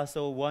hand, we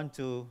also want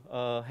to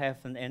have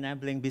an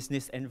enabling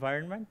business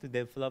environment to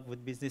develop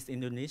wood business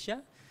in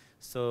Indonesia.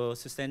 So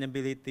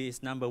sustainability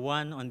is number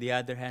one. On the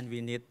other hand,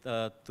 we need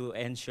to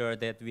ensure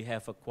that we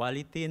have a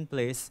quality in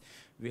place.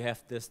 We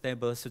have the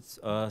stable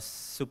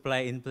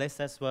supply in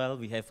place as well.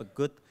 We have a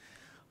good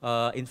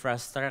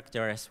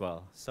infrastructure as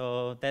well.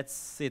 So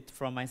that's it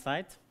from my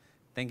side.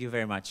 Thank you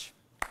very much.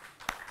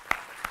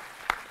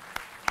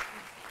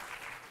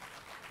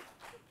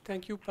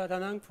 Thank you,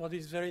 Padanang, for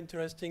this very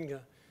interesting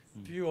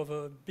view of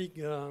a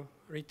big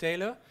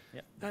retailer.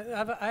 Yeah.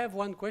 I have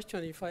one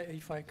question, if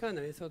I can.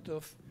 I sort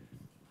of,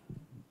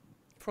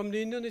 from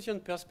the Indonesian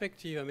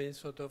perspective, I mean,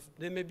 sort of,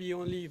 there may be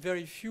only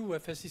very few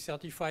FSC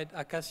certified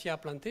acacia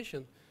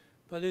plantation,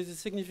 but there's a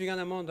significant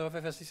amount of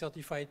FSC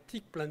certified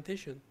teak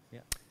plantation.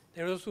 Yeah.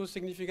 There is also a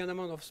significant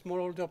amount of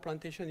smallholder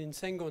plantation in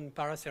Sengon and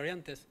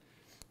Paraceriantes.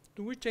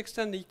 To which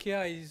extent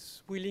IKEA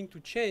is willing to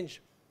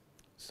change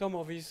some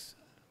of its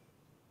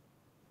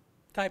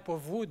type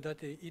of wood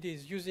that it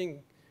is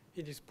using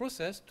in this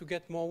process to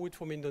get more wood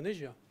from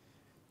Indonesia?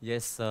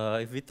 Yes,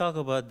 if we talk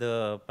about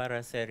the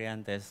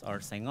Paraceriantes or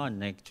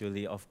Sengon,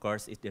 actually, of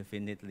course, it's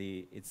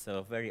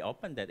very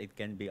open that it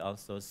can be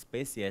also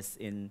species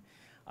in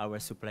our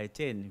supply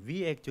chain.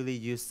 We actually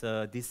use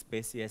this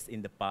species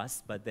in the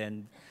past, but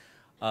then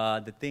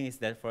the thing is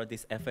that for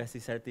this FSC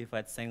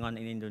certified Sengon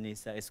in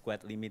Indonesia is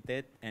quite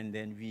limited, and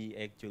then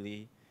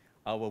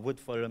our wood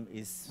volume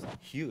is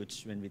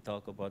huge when we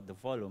talk about the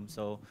volume.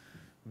 So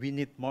we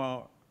need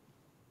more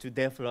to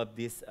develop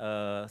this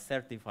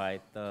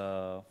certified,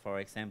 for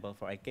example,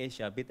 for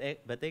acacia.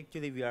 But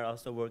actually, we are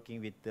also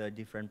working with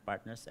different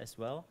partners as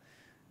well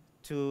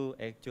to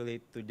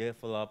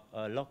develop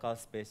local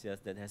species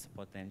that has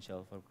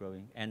potential for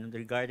growing. And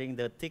regarding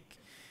the teak,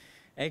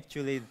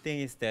 actually, the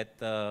thing is that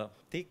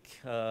teak,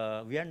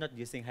 we are not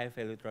using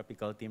high-value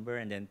tropical timber,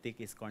 and then teak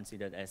is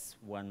considered as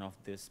one of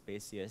the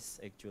species,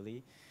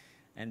 actually.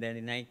 And then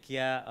in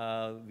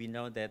IKEA, we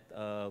know that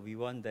we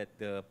want that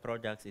the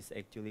products is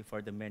actually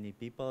for the many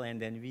people.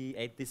 And then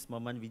at this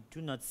moment, we do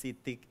not see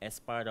teak as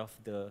part of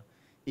the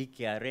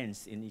IKEA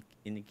range in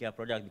IKEA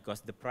product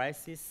because the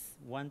price is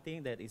one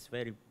thing that is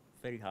very,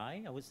 very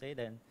high, I would say.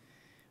 Then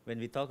when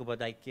we talk about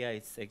IKEA,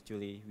 it's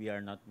actually, we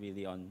are not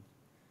really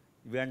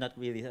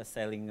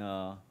selling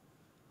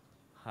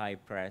high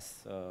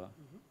price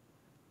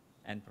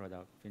end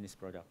product, finished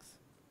products.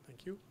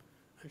 Thank you.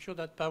 I'm sure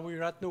that Pawi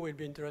Ratno will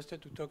be interested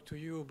to talk to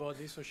you about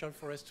the social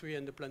forestry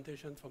and the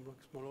plantation from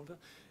smallholder.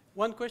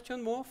 One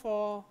question more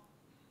for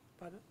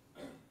Pada?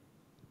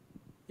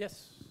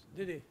 Yes,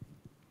 Dede.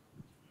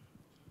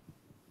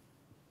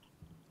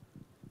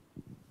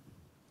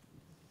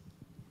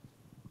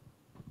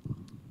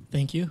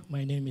 Thank you.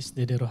 My name is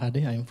Dede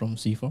Rohade. I am from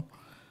CIFOR.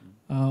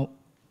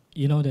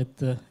 You know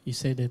that you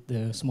say that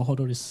the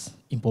smallholder is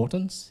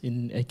important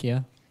in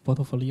IKEA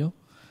portfolio.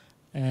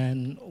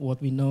 And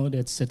what we know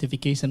that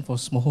certification for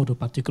smallholder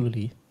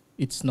particularly,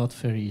 it's not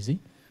very easy.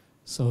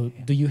 So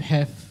do you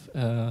have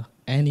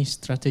any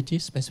strategy,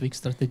 specific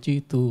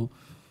strategy to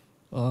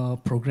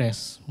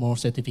progress more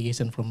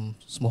certification from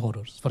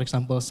smallholders? For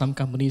example, some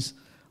companies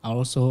are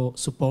also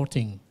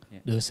supporting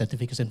the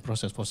certification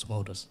process for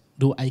smallholders.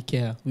 Do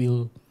IKEA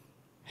will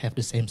have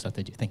the same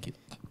strategy? Thank you.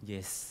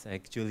 Yes,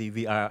 actually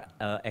we are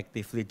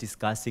actively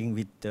discussing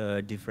with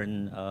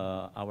different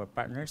our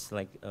partners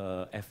like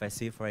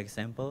FSC, for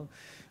example.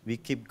 We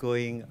keep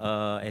going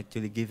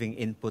actually giving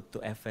input to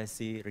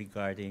FSC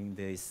regarding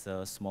these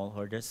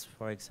smallholders,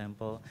 for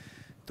example,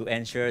 to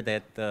ensure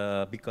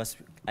that because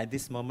at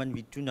this moment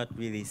we do not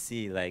really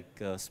see like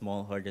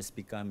smallholders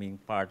becoming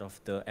part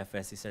of the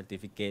FSC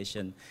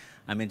certification.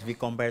 I mean, if we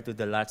compare to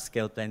the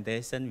large-scale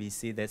plantation, we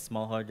see that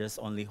smallholders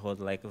only hold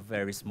like a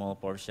very small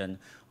portion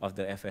of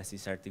the FSC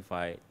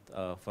certified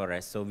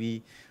forest. So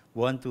we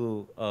want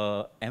to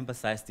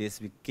emphasize this.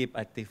 We keep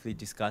actively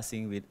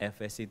discussing with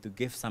FSC to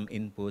give some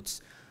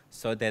inputs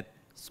so that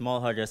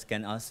smallholders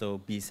can also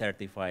be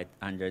certified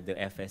under the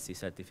FSC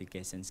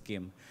certification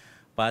scheme.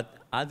 But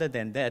other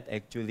than that,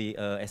 actually,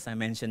 as I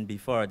mentioned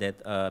before,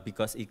 that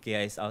because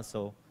IKEA is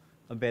also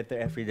a better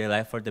everyday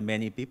life for the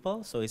many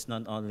people, so it's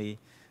not only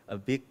a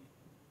big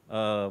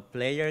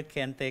player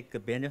can take a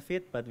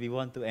benefit, but we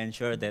want to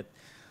ensure that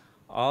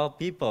all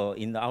people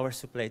in our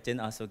supply chain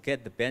also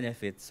get the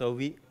benefit. So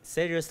we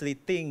seriously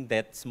think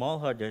that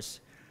smallholders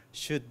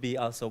should be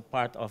also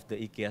part of the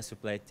IKEA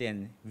supply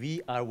chain.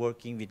 We are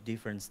working with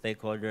different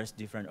stakeholders,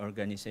 different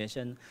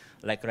organizations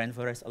like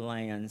Rainforest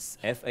Alliance,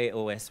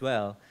 FAO as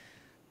well,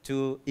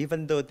 to,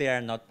 even though they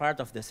are not part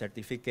of the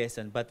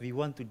certification, but we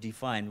want to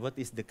define what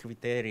is the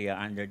criteria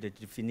under the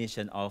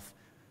definition of,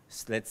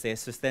 let's say,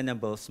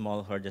 sustainable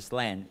smallholders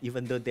land,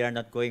 even though they are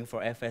not going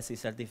for FSC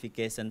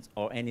certifications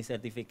or any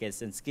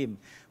certification scheme,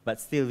 but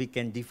still we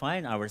can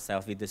define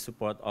ourselves with the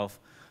support of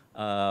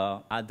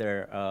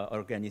other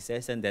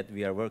organizations that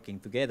we are working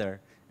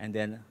together. And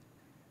then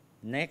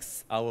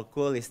next, our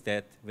goal is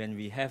that when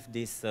we have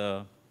this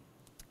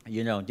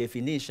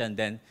definition,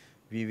 then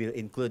we will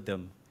include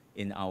them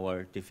in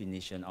our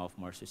definition of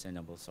more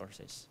sustainable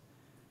sources.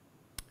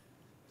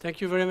 Thank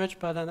you very much,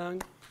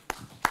 Padanang.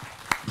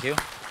 Thank you.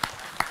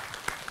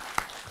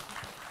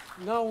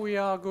 Now we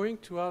are going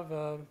to have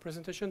a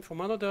presentation from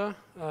another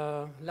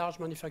large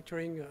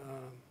manufacturing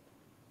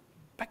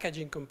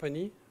packaging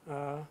company,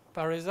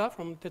 Pareza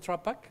from Tetra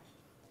Pak,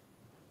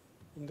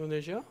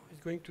 Indonesia, is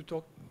going to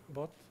talk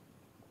about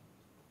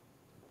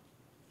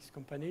this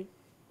company.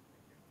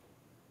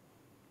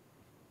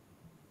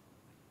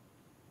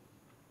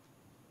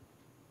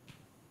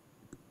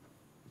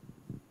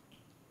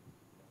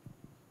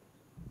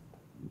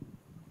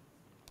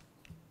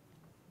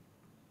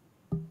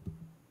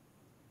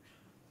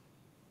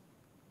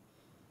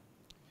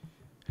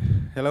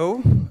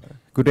 Hello,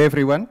 good day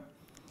everyone.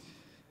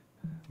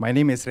 My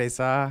name is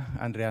Reza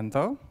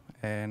Andrianto,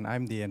 and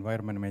I'm the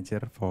Environment Manager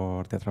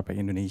for Tetra Pak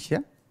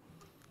Indonesia.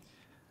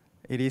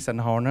 It is an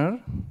honor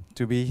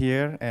to be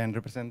here and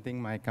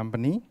representing my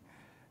company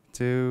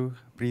to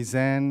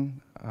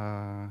present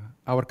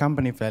our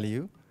company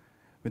value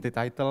with the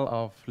title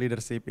of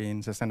Leadership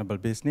in Sustainable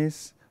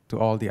Business to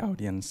all the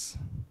audience.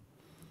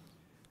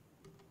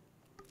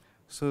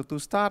 So to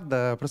start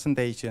the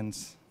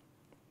presentations,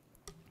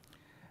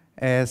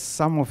 as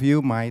some of you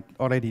might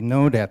already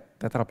know that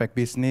Tetra Pak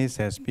business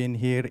has been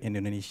here in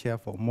Indonesia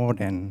for more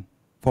than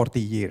 40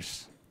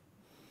 years.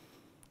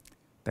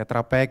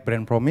 Tetra Pak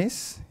brand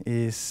promise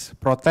is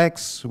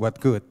protects what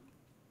good.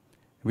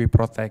 We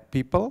protect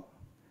people,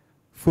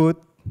 food,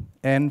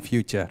 and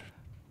future.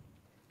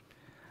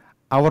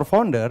 Our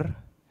founder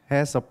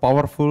has a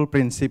powerful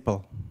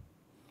principle.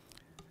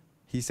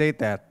 He said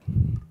that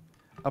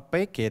a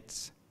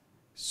package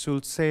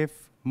should save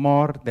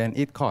more than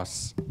it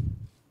costs.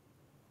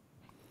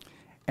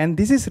 And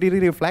this is really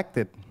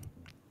reflected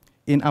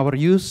in our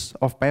use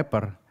of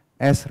paper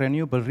as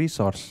renewable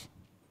resource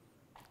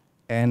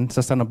and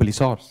sustainably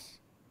sourced,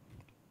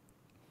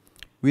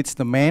 which is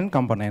the main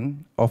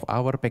component of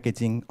our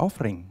packaging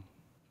offering.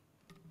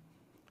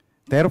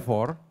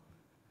 Therefore,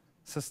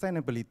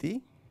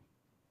 sustainability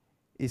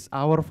is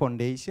our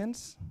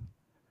foundations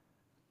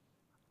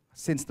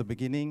since the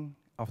beginning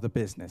of the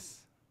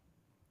business.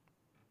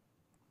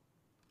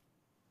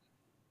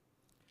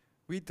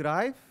 We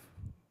drive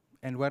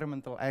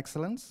environmental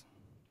excellence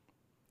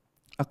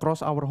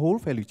across our whole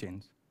value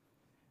chains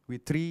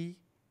with three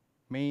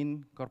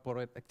main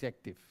corporate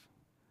objectives.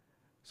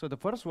 So the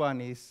first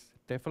one is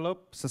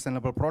develop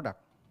sustainable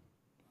product,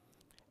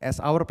 as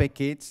our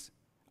packages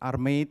are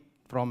made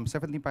from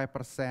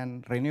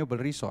 75% renewable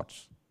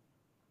resource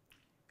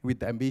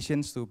with the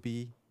ambitions to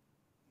be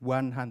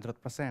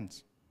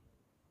 100%.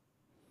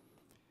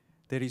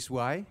 That is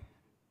why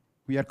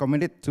we are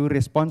committed to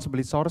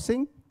responsibly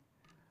sourcing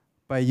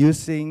by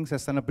using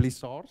sustainably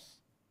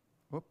sourced,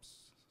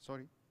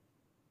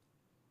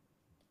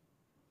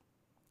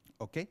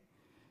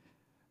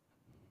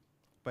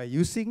 by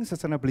using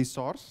sustainably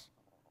sourced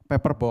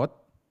paperboard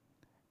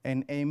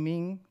and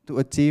aiming to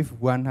achieve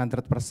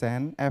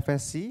 100%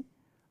 FSC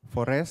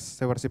Forest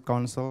Stewardship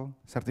Council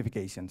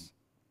certifications.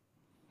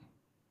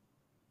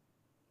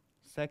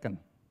 Second,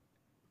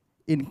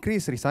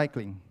 increase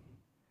recycling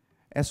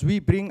as we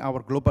bring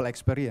our global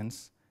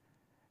experience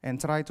and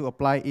try to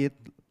apply it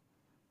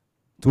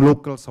to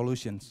local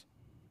solutions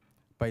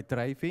by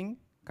driving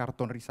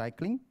carton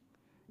recycling,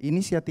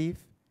 initiative,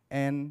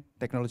 and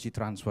technology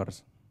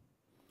transfers.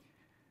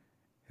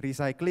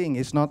 Recycling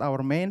is not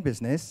our main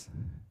business,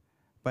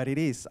 but it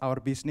is our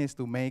business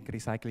to make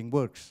recycling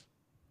works.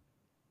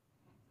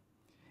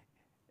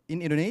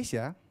 In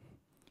Indonesia,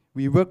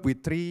 we work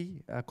with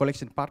 3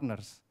 collection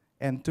partners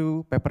and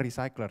 2 paper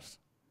recyclers,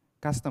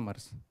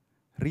 customers,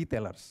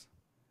 retailers,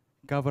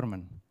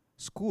 government,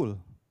 school,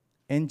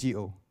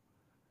 NGO,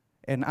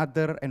 and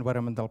other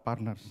environmental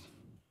partners.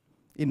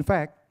 In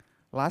fact,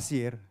 last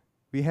year,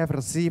 we have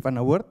received an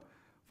award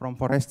from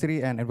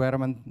Forestry and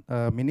Environment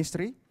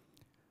Ministry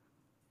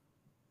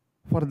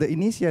for the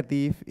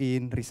initiative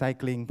in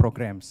recycling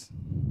programs.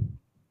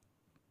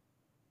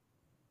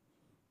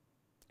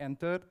 And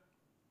third,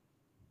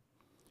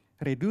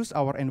 reduce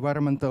our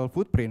environmental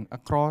footprint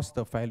across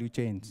the value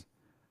chains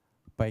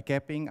by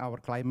capping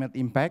our climate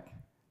impact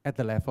at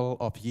the level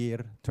of year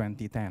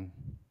 2010.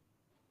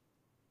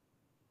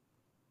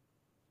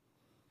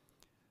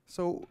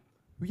 So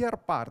we are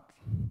part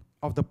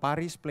of the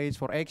Paris Pledge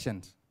for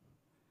Actions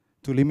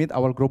to limit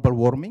our global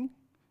warming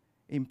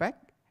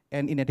impact,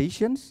 and in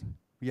addition,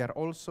 we are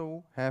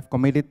also have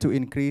committed to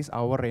increase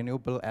our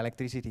renewable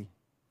electricity.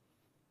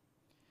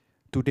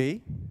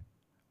 Today,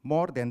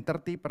 more than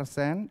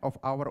 30% of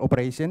our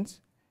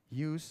operations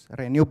use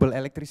renewable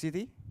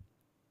electricity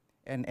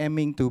and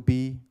aiming to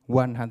be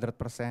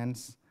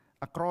 100%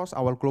 across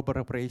our global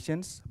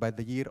operations by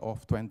the year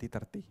of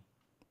 2030.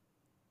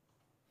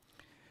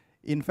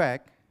 In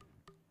fact,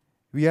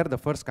 we are the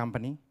first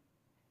company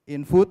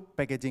in food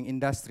packaging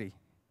industry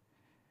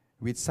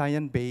with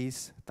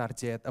science-based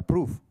target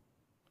approved.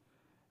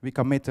 We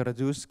commit to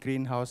reduce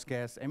greenhouse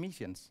gas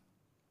emissions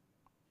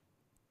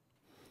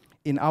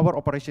in our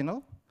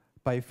operational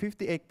by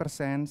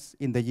 58%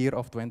 in the year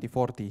of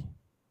 2040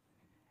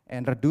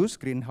 and reduce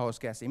greenhouse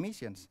gas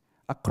emissions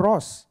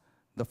across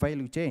the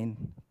value chain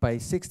by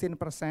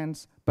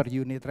 16% per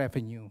unit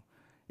revenue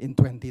in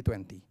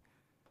 2020.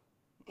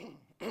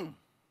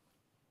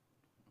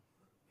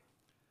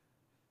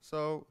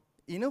 So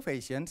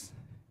innovations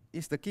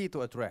is the key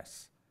to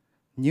address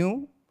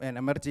new and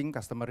emerging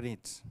customer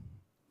needs,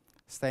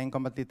 staying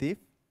competitive,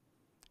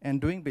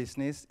 and doing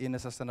business in a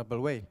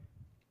sustainable way.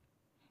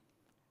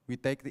 We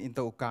take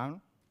into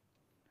account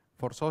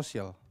for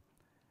social,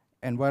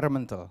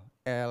 environmental,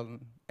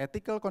 and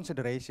ethical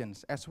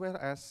considerations, as well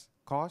as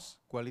cost,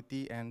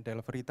 quality, and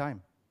delivery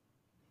time.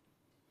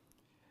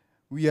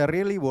 We are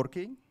really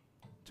working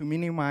to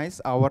minimize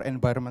our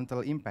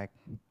environmental impact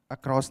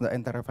across the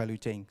entire value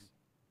chain.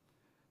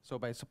 So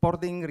by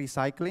supporting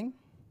recycling,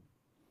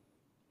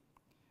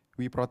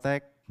 we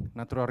protect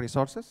natural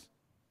resources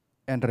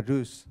and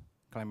reduce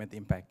climate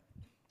impact.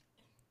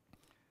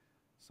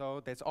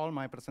 So that's all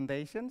my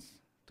presentations.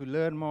 To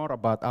learn more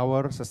about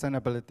our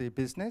sustainability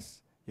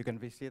business, you can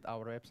visit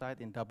our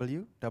website in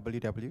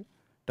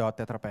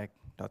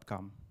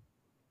www.tetrapak.com.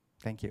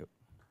 Thank you.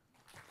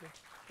 Okay.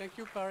 Thank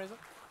you, Pareza.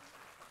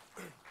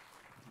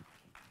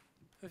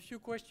 A few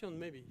questions,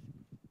 maybe.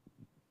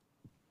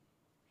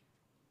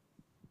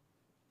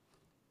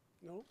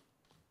 No?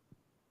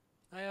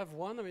 I have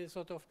one. I mean,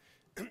 sort of,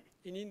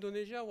 in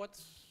Indonesia,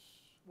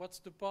 what's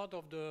the part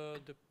of the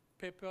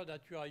paper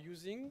that you are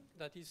using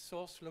that is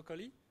sourced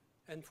locally,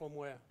 and from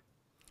where?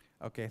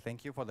 Okay,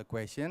 thank you for the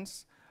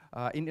questions.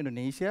 In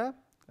Indonesia,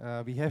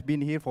 we have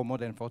been here for more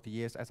than 40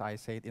 years, as I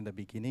said in the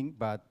beginning,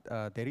 but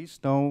there is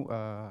no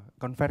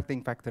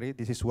converting factory.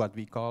 This is what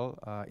we call,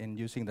 in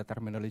using the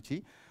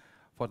terminology,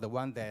 for the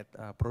one that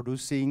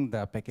producing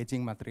the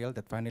packaging material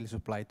that finally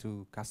supply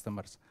to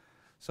customers.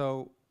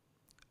 So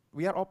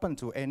we are open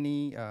to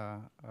any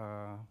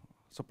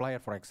supplier,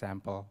 for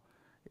example.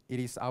 It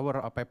is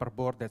our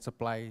paperboard that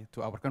supply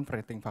to our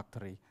converting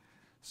factory.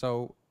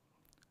 So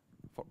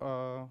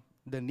for,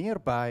 the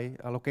nearby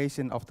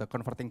location of the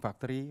converting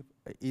factory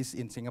is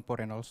in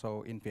Singapore and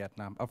also in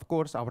Vietnam. Of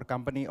course, our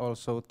company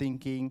also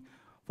thinking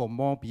for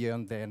more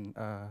beyond than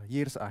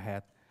years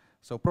ahead.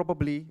 So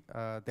probably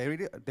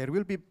there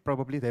will be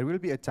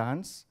a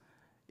chance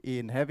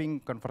in having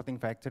converting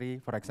factory,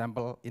 for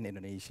example, in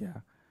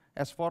Indonesia.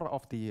 As for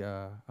of the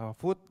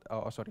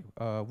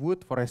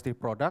wood forestry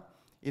product,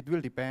 it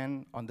will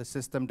depend on the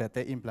system that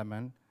they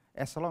implement,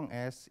 as long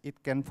as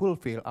it can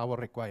fulfill our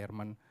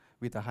requirement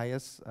with the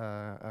highest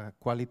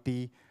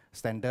quality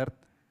standard,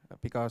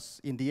 because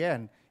in the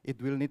end,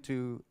 it will need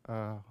to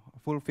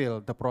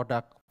fulfill the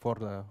product for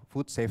the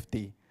food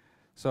safety.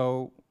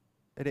 So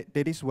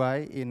that is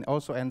why, in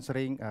also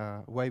answering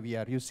why we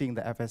are using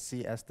the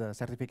FSC as the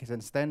certification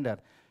standard,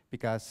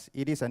 because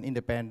it is an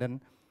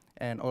independent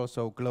and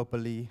also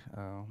globally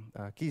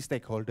key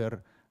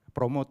stakeholder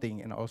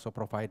promoting and also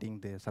providing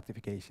the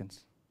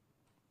certifications.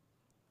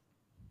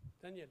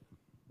 Daniel.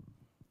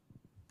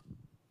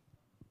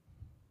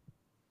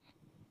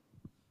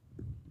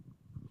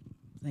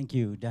 Thank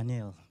you,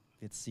 Daniel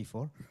with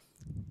CIFOR.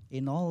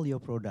 In all your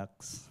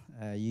products,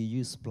 you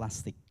use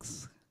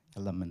plastics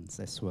elements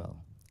as well.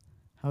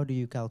 How do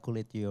you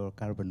calculate your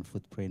carbon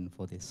footprint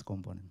for this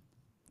component?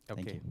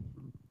 Okay. Thank you.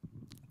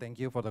 Thank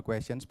you for the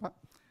questions, Pak.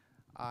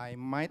 I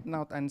might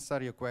not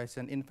answer your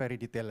question in very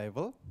detailed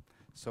level,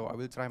 so I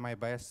will try my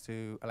best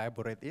to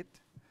elaborate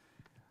it.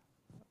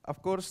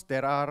 Of course,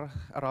 there are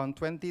around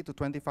 20 to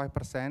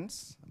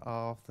 25%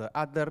 of the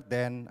other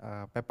than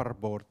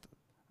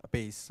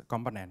paperboard-based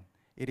component.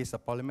 It is a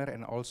polymer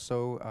and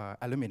also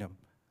aluminum.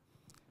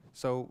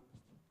 So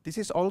this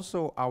is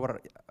also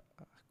our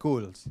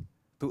goals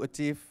to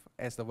achieve,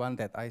 as the one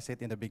that I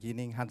said in the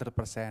beginning,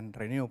 100%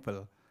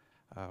 renewable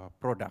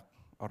product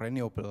or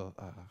renewable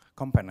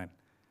component.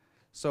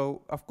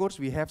 So of course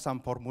we have some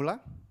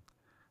formula,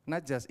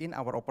 not just in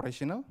our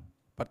operational,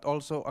 but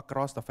also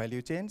across the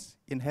value chains,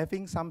 in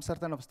having some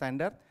certain of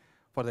standard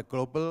for the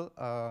global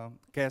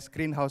gas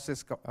greenhouse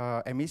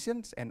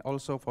emissions and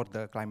also for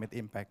the climate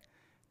impact.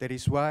 That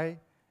is why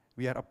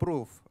we are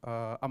approved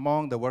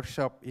among the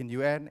workshop in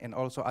UN and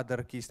also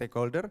other key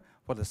stakeholders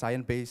for the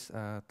science-based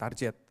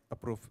target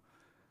approved.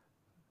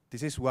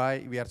 This is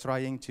why we are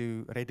trying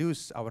to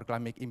reduce our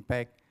climate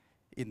impact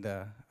in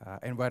the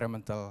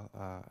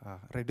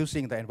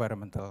reducing the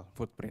environmental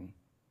footprint.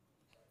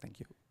 Thank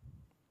you.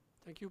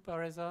 Thank you,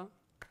 Pareza.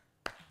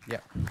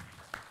 Yeah.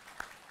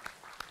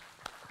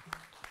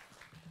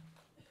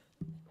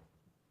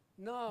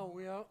 Now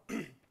we are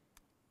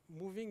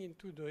moving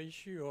into the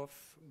issue of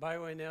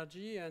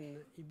bioenergy, and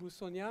Ibu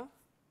Sonia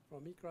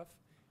from ICRAF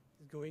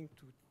is going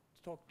to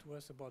talk to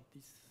us about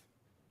this.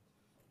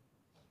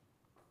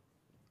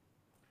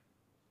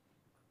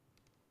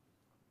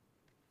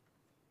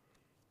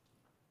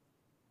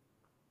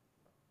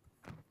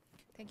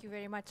 Thank you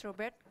very much,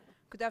 Robert.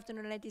 Good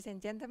afternoon, ladies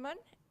and gentlemen.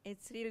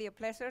 It's really a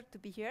pleasure to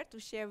be here to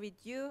share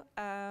with you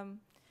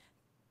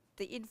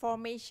the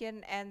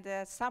information and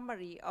the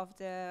summary of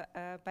the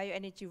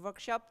bioenergy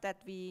workshop that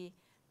we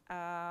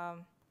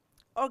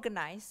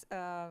organized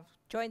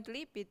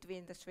jointly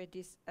between the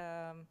Swedish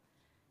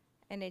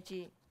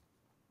Energy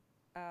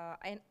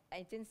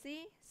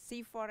Agency,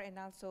 CIFOR, and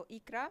also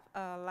ICRAF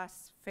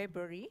last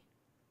February.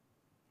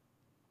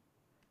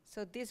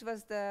 So this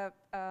was the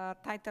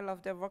title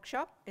of the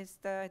workshop. It's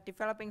the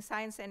Developing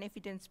Science and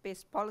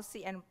Evidence-Based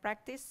Policy and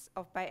Practice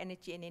of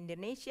Bioenergy in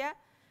Indonesia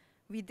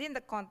within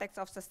the context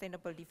of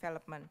sustainable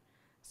development.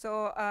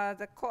 So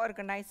the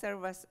co-organizer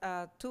was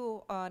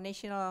two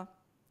national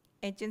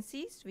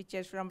agencies, which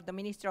is from the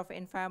Ministry of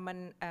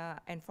Environment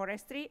and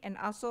Forestry, and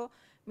also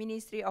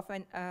Ministry of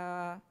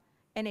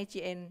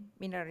Energy and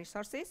Mineral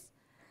Resources,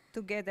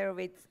 together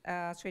with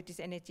Swedish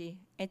Energy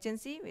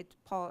Agency, with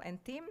Paul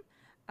and team,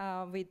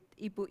 with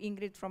Ibu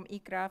Ingrid from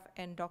ICRAF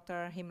and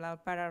Dr. Himlal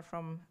Parar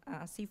from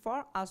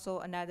CIFOR, also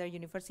another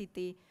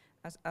university,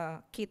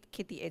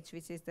 KTH,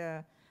 which is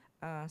the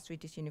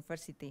Swedish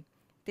university.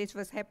 This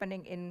was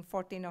happening in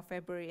 14th of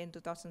February in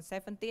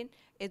 2017.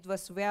 It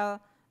was well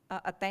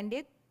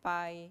attended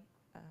by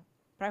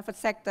private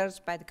sectors,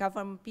 by the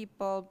government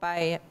people,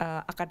 by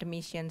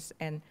academicians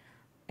and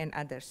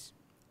others.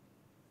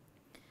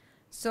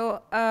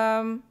 So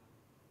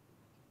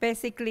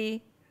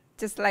basically,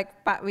 just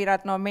like Pak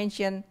Wiratno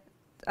mentioned,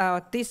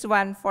 this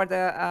one for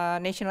the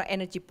national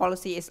energy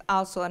policy is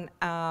also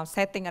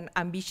setting an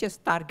ambitious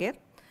target.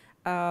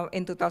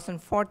 In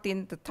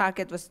 2014, the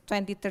target was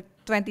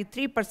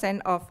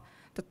 23% of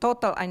the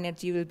total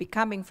energy will be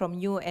coming from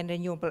new and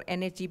renewable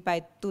energy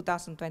by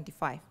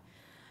 2025.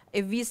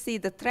 If we see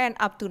the trend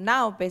up to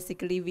now,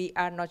 basically we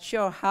are not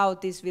sure how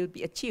this will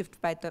be achieved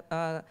by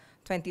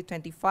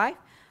 2025.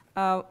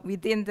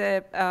 Within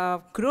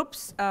the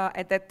groups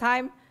at that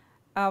time,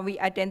 we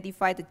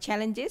identified the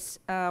challenges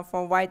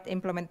for wide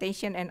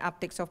implementation and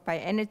uptakes of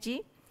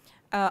bioenergy.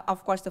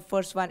 Of course, the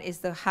first one is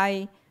the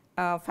high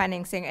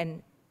financing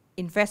and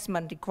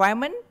investment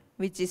requirement,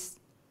 which is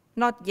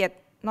not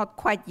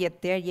quite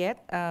yet there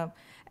yet.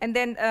 And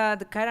then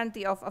the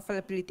guarantee of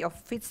availability of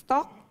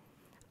feedstock.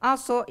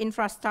 Also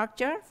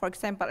infrastructure, for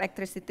example,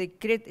 electricity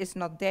grid is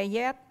not there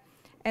yet.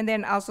 And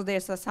then also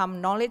there's some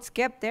knowledge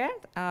gap there.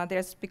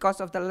 There's because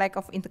of the lack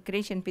of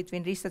integration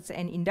between research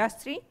and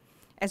industry,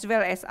 as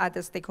well as other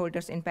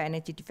stakeholders in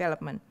bioenergy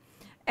development.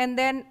 And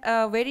then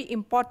very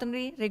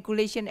importantly,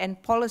 regulation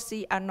and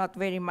policy are not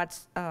very much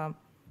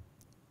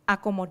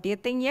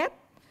accommodating yet.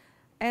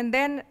 And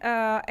then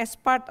as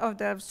part of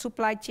the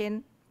supply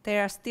chain,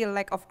 there are still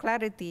lack of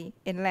clarity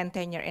in land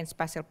tenure and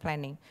spatial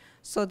planning.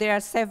 So there are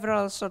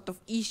several sort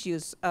of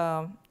issues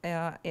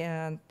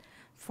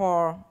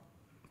for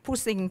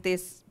pushing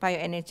this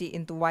bioenergy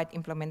into wide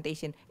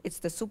implementation. It's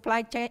the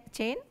supply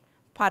chain,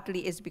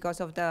 partly is because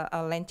of the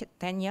land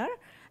tenure,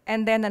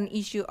 and then an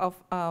issue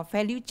of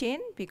value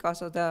chain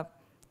because of the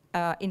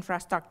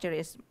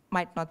infrastructure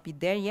might not be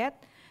there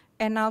yet,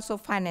 and also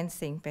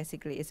financing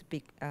basically is a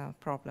big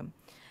problem.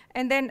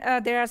 And then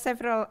there are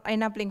several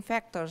enabling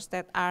factors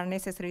that are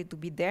necessary to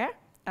be there.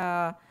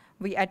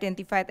 We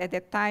identified at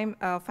that time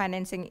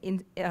financing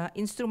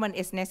instrument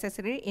is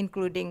necessary,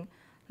 including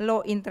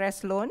low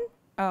interest loan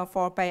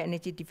for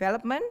bioenergy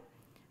development,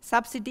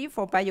 subsidy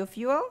for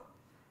biofuel,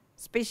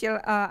 special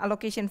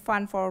allocation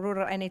fund for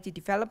rural energy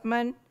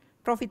development,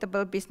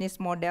 profitable business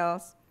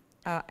models,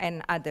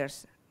 and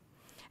others.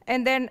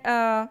 And then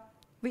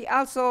we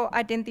also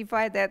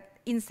identified that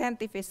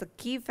incentive is a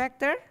key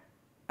factor.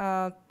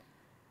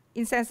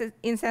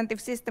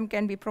 Incentive system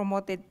can be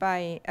promoted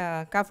by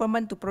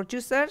government to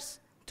producers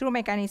through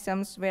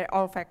mechanisms where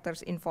all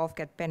factors involved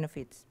get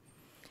benefits.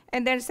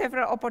 And there are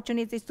several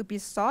opportunities to be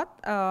sought.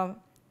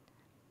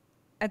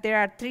 There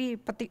are three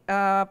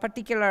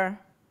particular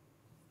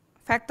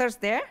factors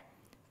there.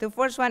 The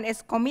first one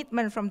is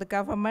commitment from the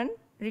government,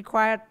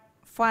 required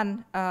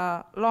fund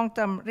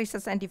long-term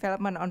research and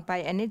development on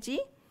bioenergy.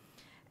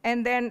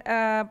 And then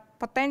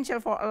potential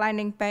for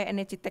aligning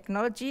bioenergy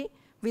technology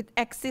with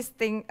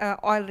existing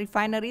oil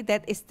refinery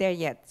that is there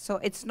yet. So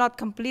it's not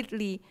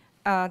completely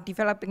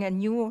developing a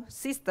new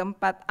system,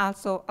 but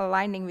also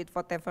aligning with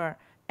whatever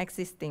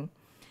existing.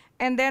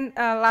 And then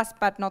last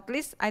but not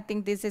least, I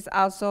think this is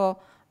also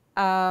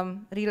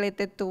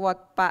related to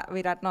what Pak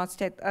Wiratno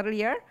said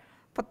earlier,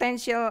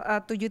 potential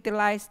to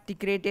utilize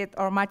degraded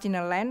or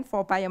marginal land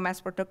for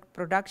biomass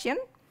production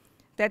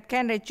that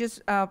can reduce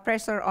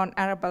pressure on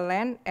arable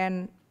land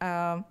and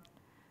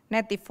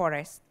native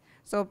forest.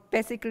 So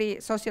basically,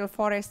 social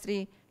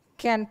forestry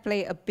can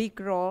play a big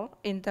role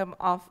in terms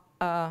of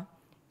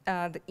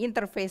the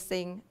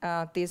interfacing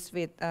this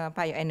with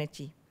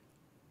bioenergy.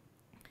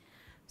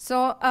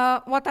 So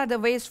what are the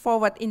ways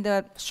forward in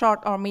the short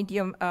or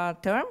medium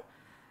term?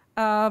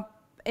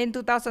 In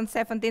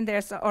 2017,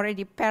 there's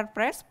already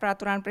Perpres,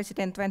 Peraturan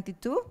Presiden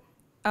 22,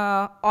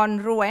 on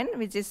RUEN,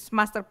 which is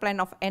Master Plan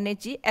of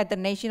Energy at the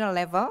national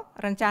level,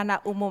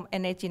 Rencana Umum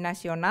Energi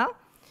Nasional.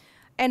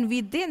 And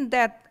within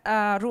that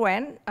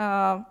RUEN,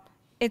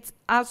 it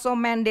also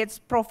mandates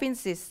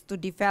provinces to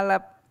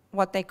develop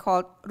what they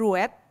call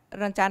RUED,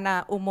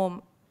 Rencana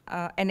Umum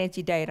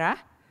Energi Daerah,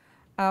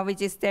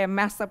 which is their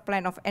master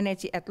plan of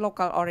energy at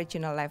local or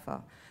regional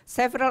level.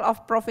 Several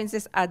of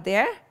provinces are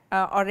there,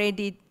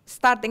 already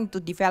starting to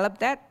develop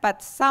that,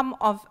 but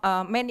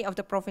many of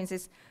the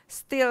provinces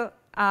still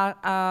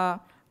are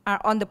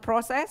on the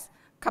process.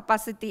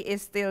 Capacity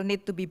is still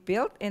need to be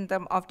built in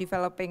terms of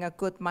developing a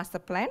good master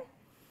plan.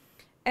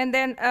 And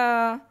then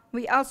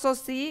we also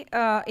see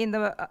in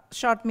the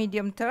short,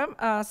 medium term,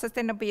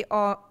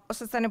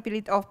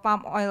 sustainability of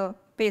palm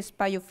oil-based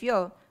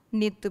biofuel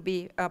need to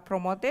be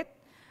promoted.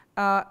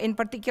 In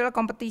particular,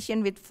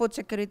 competition with food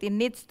security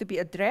needs to be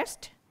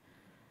addressed.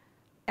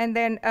 And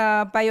then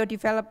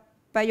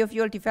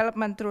biofuel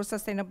development through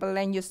sustainable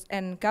land use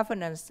and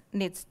governance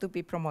needs to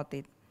be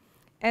promoted.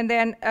 And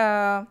then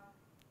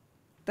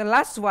the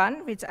last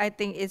one, which I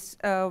think is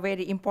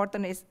very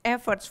important, is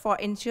efforts for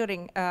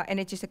ensuring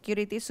energy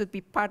security should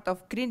be part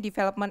of green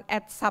development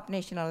at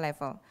subnational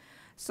level.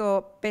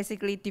 So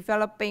basically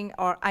developing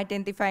or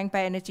identifying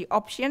bioenergy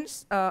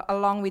options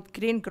along with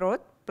green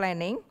growth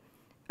planning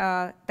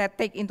that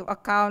take into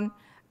account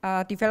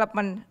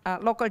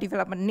local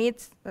development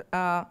needs,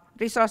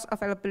 resource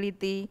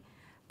availability,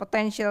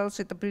 potential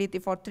suitability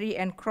for tree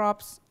and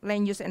crops,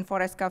 land use and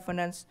forest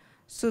governance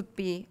should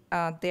be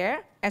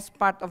there as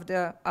part of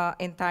the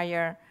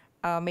entire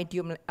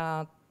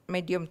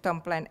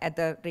medium-term plan at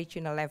the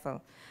regional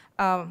level.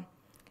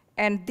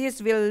 And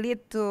this will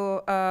lead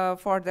to,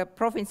 for the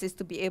provinces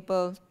to be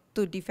able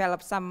to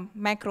develop some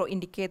macro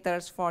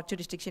indicators for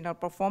jurisdictional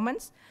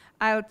performance.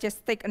 I'll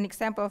just take an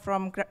example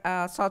from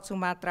South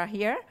Sumatra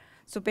here.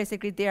 So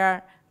basically they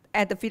are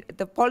at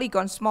the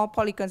polygons, small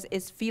polygons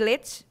is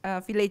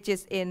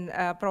villages in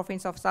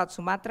province of South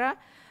Sumatra.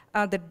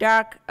 The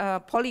dark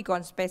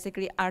polygons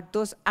basically are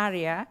those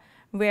areas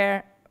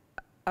where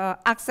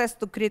access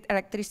to grid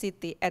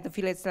electricity at the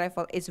village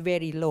level is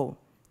very low.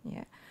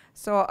 Yeah.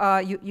 So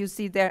you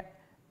see there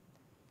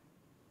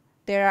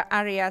are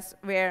areas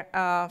where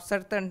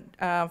certain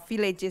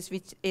villages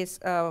which is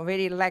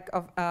very lack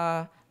of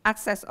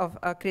access of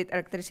grid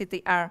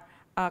electricity are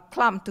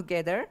clumped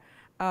together.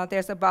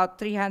 There's about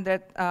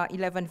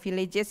 311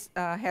 villages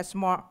has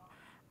more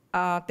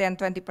than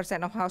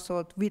 20% of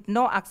households with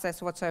no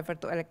access whatsoever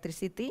to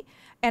electricity.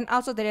 And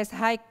also there is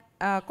high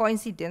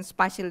coincidence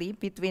partially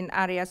between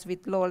areas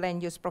with low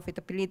land use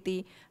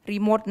profitability,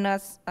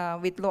 remoteness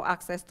with low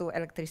access to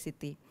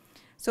electricity.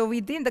 So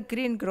within the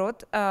green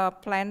growth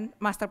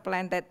master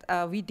plan that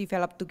we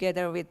developed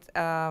together with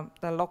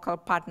the local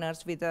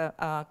partners with the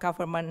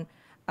government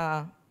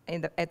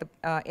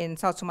in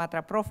South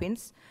Sumatra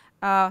province,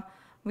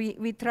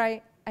 we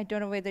try, I don't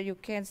know whether you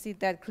can see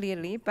that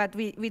clearly, but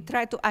we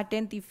try to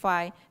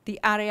identify the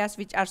areas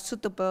which are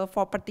suitable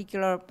for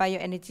particular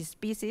bioenergy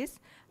species,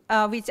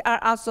 which are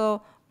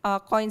also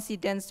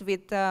coincidence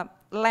with the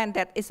land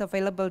that is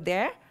available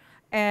there,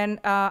 and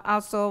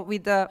also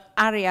with the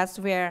areas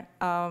where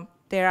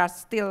there are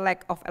still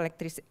lack of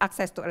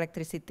access to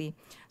electricity.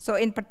 So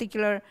in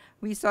particular,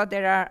 we saw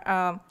there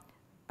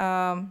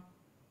are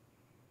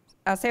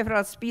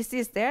several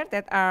species there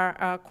that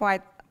are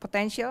quite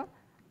potential.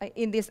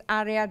 In this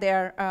area,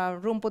 there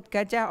rumput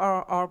gajah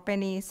or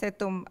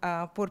Pennisetum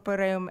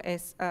purpureum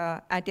is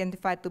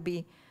identified to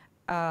be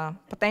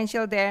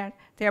potential there.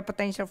 There are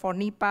potential for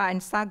nipa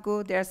and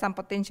sagu. There are some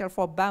potential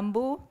for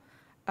bamboo,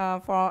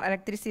 for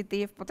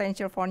electricity,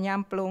 potential for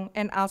nyamplung,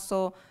 and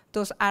also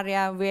those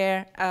areas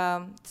where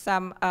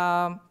some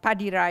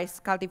paddy rice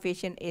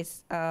cultivation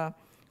is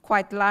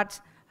quite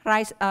large.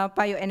 Rice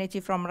bioenergy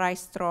from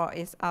rice straw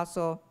is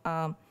also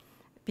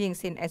being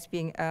seen as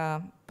being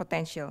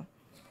potential.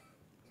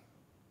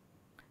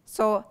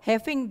 So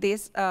having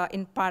this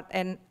in part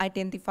and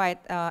identified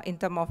in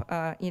terms of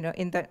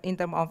in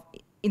terms of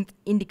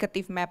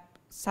indicative map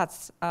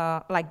such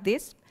like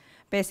this,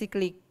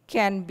 basically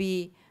can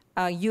be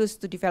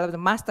used to develop the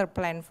master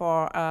plan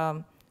for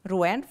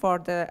RUEN, for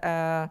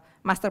the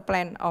master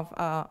plan of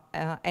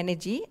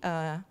energy,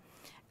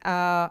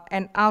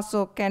 and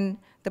also can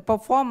the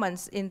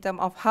performance in terms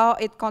of how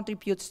it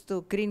contributes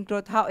to green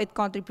growth, how it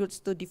contributes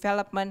to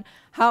development,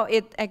 how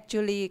it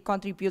actually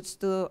contributes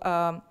to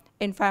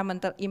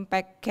environmental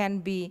impact can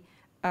be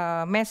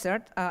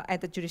measured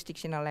at the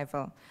jurisdictional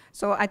level.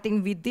 So I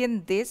think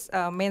within this,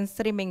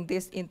 mainstreaming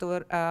this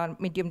into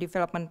medium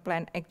development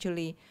plan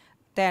actually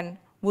then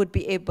would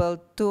be able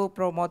to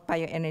promote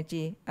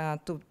bioenergy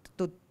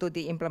to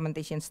the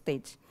implementation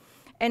stage.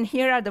 And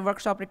here are the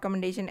workshop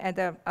recommendations at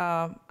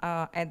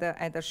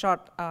the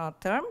short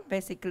term,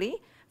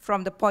 basically,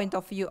 from the point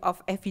of view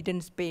of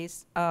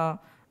evidence-based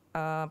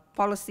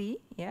policy.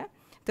 Yeah,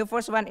 the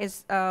first one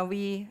is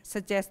we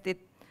suggested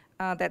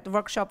that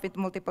workshop with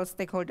multiple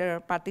stakeholder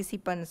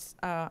participants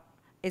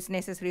is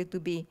necessary to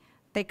be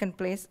taken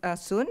place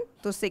soon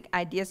to seek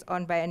ideas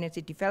on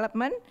bioenergy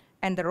development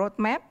and the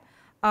roadmap,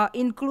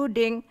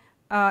 including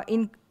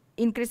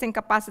increasing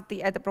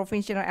capacity at the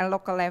provincial and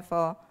local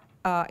level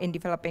in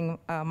developing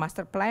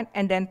master plan,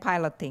 and then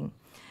piloting.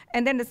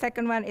 And then the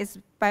second one is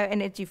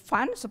bioenergy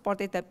fund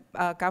supported the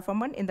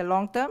government in the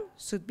long term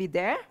should be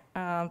there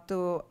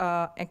to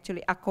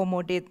actually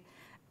accommodate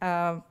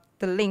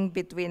the link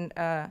between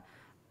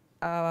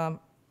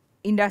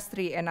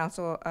industry and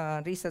also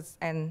research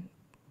and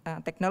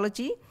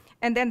technology.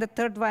 And then the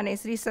third one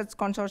is research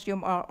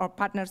consortium or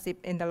partnership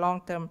in the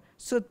long term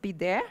should be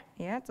there,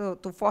 yeah,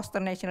 to foster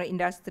national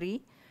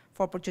industry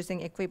for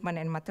producing equipment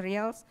and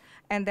materials.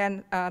 And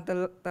then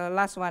the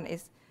last one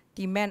is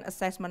demand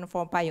assessment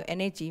for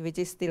bioenergy, which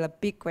is still a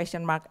big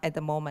question mark at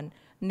the moment,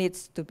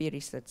 needs to be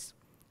researched.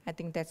 I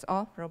think that's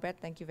all. Robert,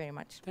 thank you very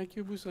much. Thank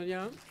you, Bu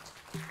Sonia.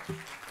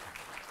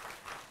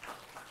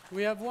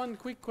 We have one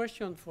quick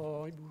question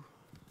for Ibu.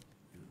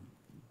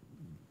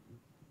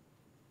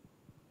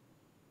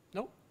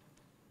 No?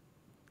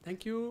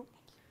 Thank you.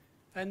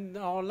 And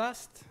our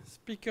last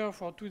speaker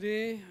for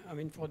today, I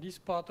mean for this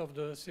part of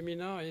the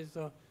seminar, is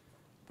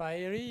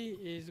Paeri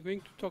is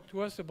going to talk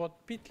to us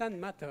about peatland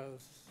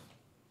matters.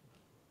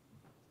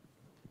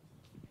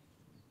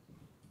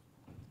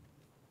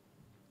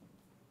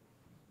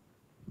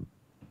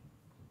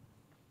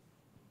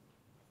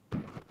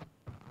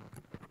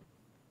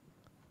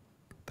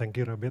 Thank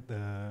you, Robert.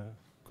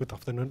 Good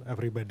afternoon,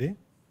 everybody.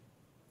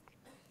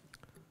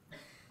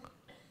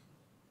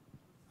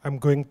 I'm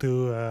going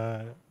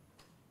to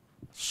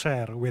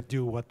share with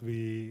you what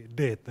we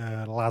did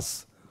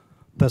last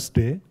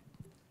Thursday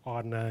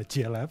on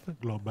GLF,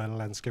 Global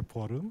Landscape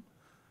Forum,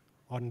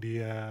 on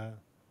the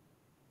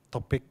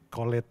topic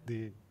called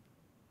the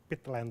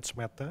Peatlands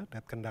Matter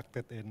that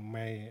conducted in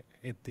May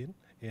 18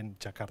 in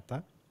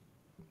Jakarta.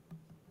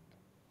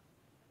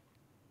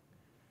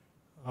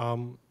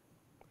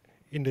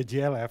 In the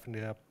GLF, in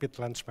the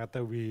Peatlands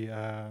Matter, we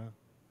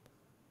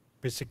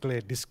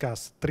basically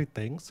discussed three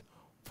things.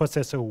 First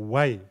is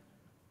why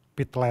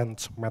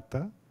peatlands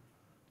matter.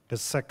 The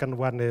second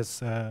one is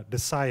the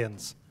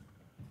science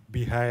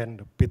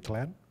behind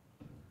peatland.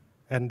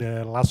 And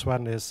the last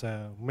one is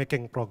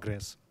making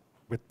progress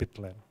with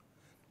peatland.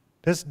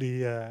 That's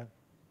the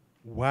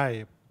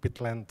why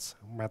peatlands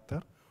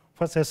matter.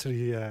 First is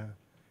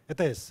it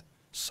is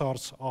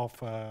source of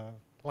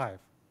life.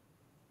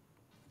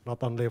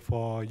 Not only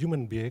for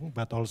human beings,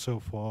 but also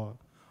for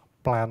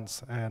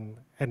plants and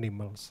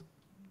animals.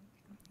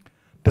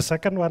 The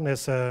second one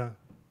is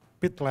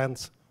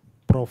peatlands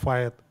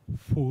provide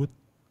food,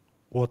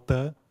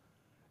 water,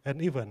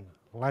 and even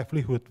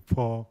livelihood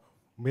for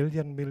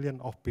million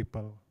of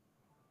people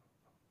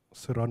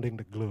surrounding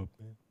the globe.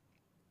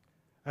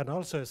 And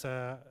also,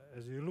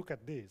 as you look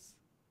at this,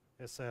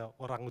 as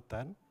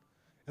orangutan,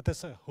 it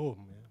is a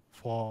home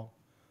for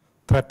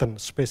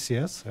threatened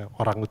species,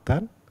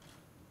 orangutan.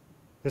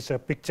 There's a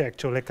picture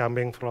actually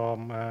coming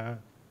from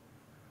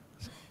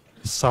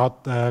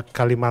South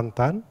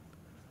Kalimantan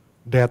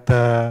that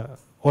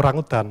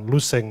orangutan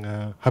losing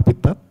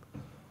habitat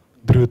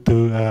due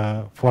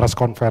to forest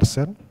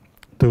conversion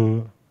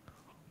to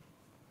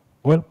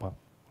oil palm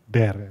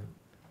there.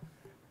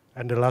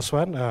 And the last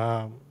one,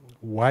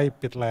 why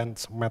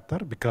peatlands matter?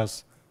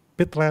 Because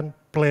peatland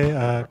play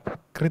a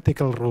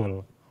critical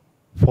role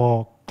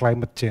for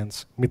climate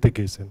change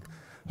mitigation.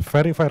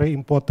 Very, very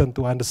important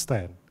to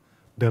understand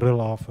the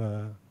role of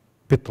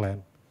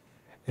peatland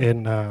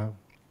in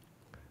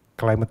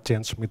climate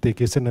change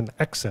mitigation and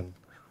action,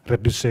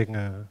 reducing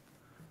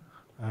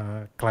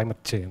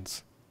climate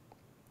change.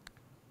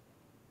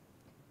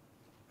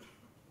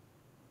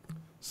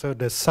 So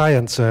the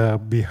science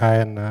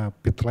behind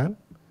peatland,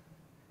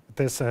 it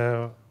is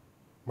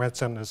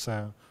mentioned as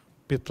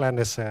peatland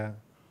is a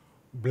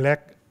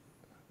black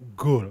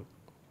gold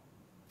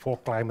for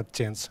climate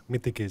change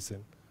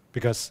mitigation,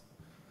 because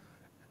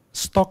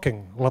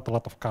stocking a lot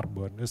of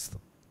carbon is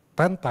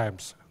 10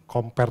 times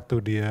compared to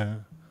the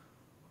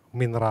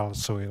mineral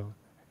soil.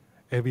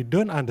 If we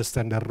don't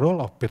understand the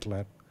role of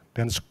peatland,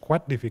 then it's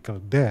quite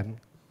difficult then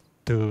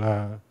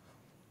to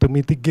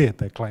mitigate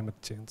the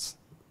climate change.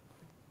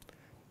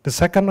 The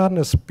second one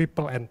is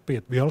people and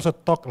peat. We also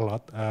talked a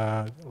lot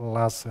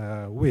last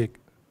week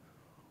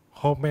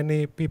how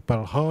many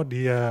people, how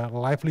the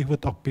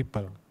livelihood of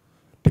people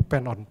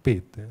depend on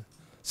peat.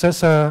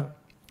 So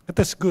it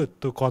is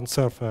good to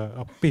conserve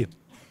a peat,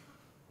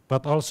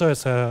 but also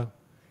as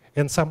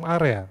in some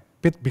area,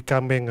 peat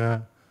becoming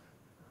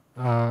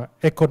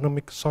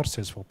economic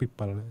sources for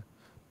people.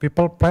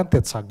 People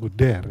planted sagu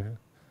there.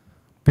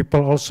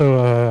 People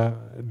also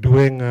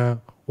doing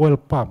oil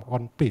palm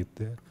on peat.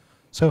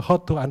 So how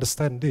to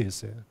understand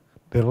this,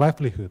 the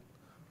livelihood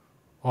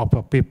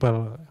of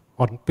people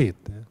on peat?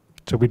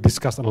 So we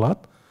discussed a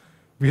lot.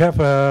 We had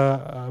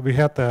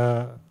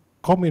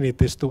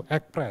communities to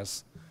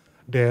express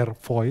their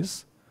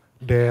voice,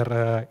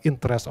 their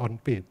interest on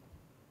peat.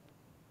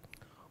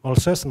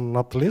 Also,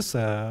 not least,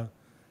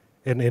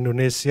 in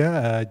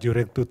Indonesia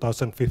during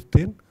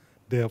 2015,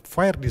 the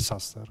fire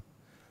disaster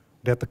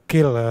that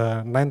killed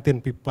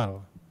 19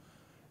 people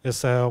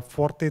is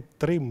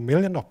 43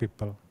 million of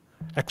people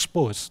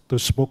exposed to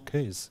smoke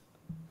haze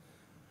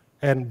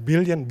and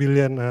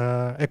billion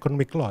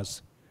economic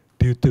loss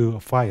due to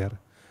fire.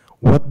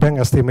 World Bank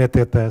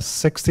estimated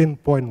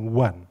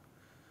 16.1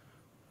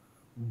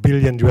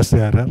 billion US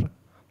dollar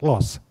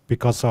loss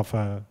because of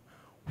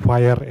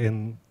fire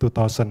in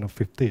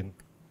 2015.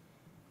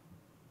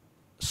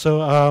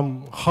 So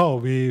how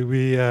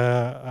we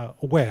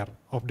aware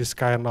of this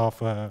kind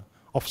of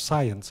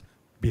science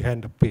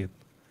behind the pit?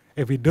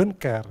 If we don't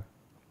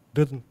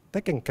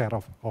taking care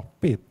of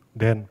pit,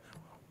 then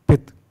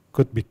pit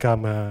could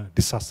become a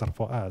disaster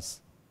for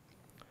us.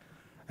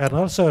 And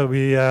also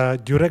we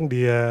during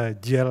the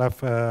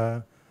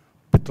GLF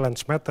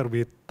Peatlands Matter,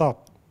 we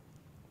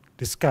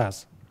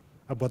discuss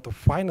about the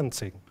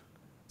financing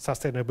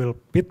sustainable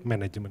pit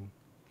management,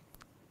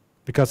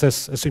 because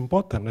it's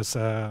important as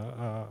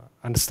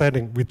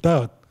understanding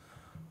without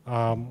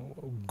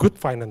good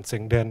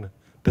financing, then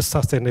the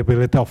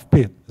sustainability of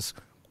pit is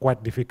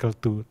quite difficult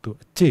to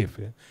achieve.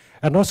 Yeah?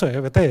 And also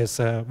if it is,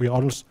 we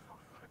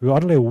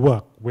only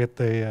work with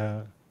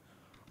the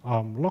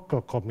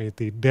local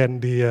community, then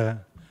the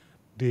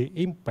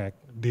impact,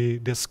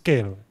 the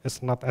scale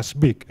is not as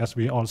big as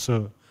we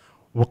also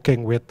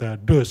working with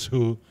those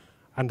who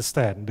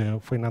understand the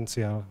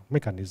financial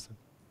mechanism.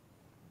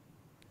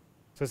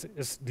 So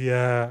it's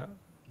the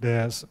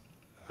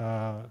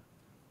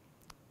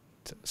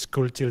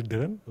school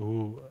children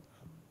who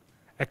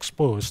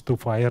exposed to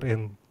fire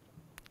in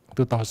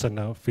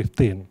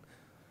 2015.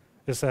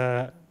 This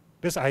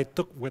I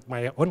took with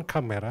my own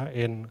camera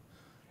in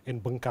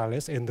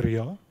Bengkales in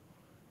Rio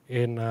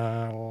in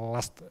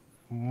last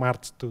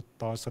March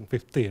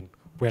 2015,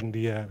 when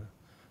the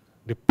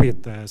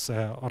pit has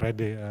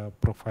already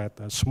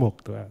provided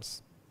smoke to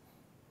us.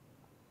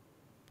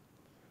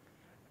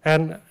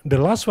 And the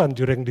last one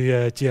during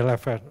the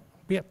GLF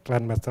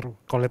Peatland Matter,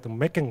 call it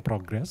making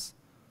progress.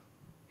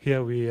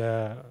 Here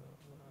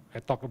I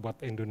talk about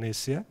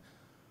Indonesia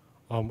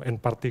in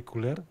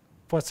particular.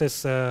 First,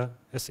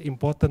 it's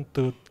important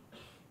to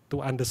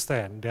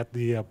understand that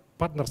the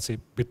partnership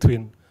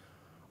between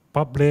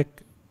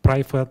public,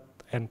 private,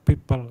 and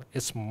people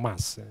is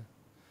must.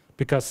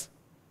 Because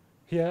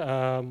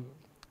here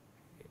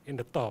in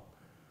the top,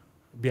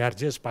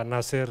 BRJ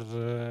Panasir,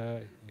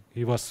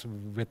 he was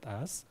with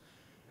us,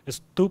 is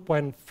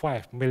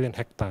 2.5 million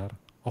hectares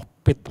of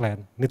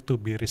peatland need to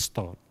be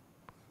restored.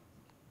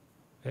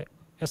 It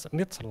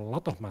needs a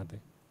lot of money.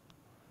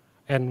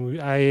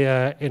 And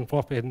I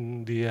involved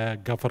in the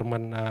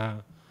government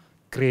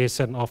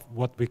creation of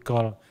what we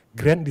call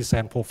Grand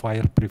Design for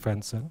Fire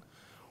Prevention.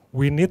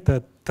 We need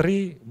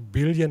 $3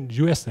 billion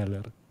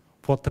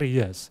for 3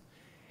 years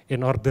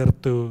in order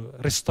to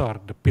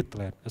restore the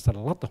peatland. It's a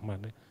lot of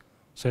money.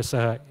 So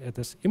it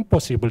is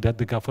impossible that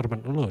the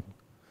government alone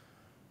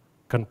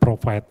can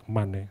provide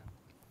money.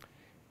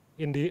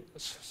 Can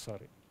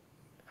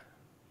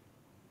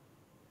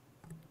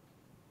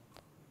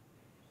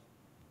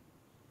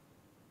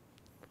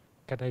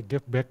I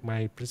give back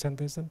my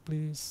presentation,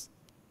 please?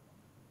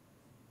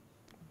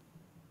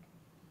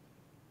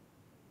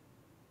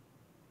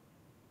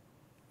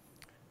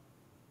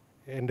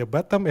 In the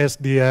bottom is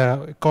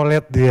call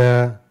it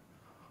the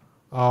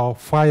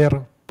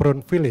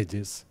fire-prone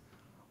villages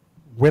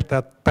with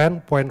a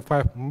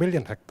 10.5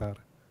 million hectare.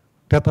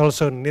 That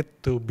also need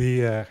to be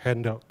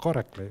handled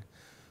correctly.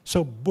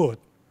 So both,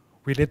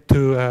 we need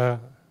to,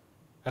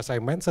 as I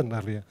mentioned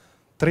earlier,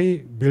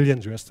 $3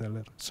 billion.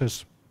 So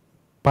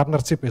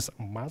partnership is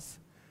a must.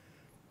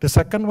 The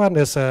second one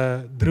is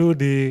through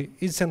the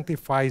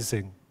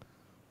incentivizing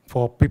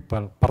for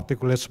people,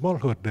 particularly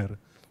smallholder,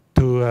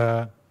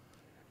 to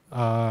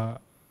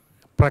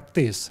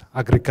practice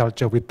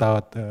agriculture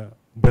without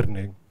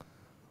burning.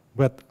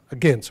 But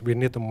again, we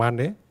need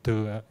money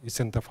to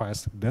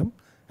incentivize them,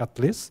 at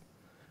least.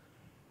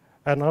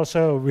 And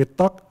also we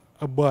talk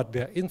about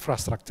the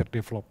infrastructure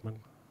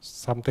development,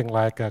 something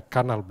like a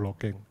canal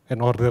blocking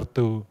in order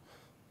to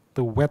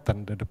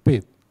wetten the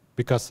pit,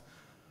 because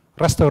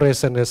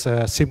restoration is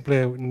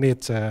simply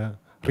needs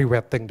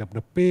rewetting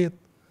the pit.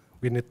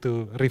 We need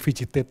to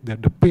revegetate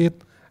the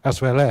pit as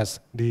well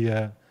as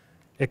the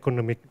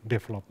economic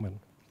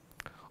development.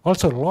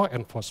 Also law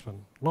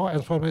enforcement. Law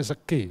enforcement is a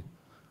key.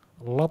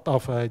 A lot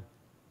of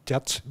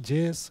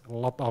judges, a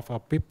lot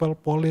of people,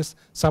 police,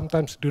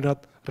 sometimes do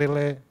not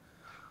really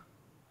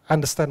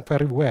understand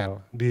very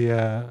well the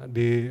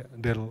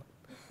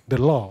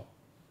law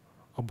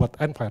about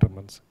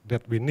environments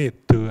that we need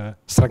to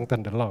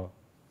strengthen the law.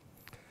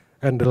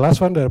 And the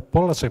last one, the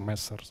policy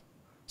measures.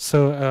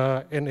 So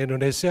in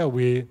Indonesia,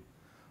 we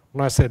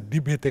now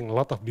debating, a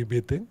lot of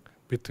debating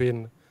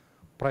between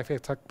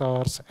private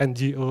sectors,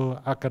 NGO,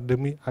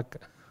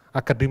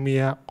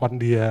 academia on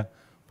the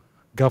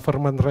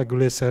government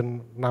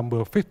regulation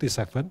number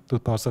 57,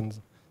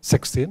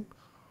 2016,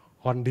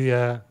 on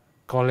the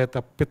call it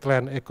a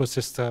peatland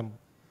ecosystem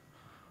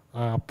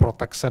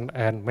protection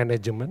and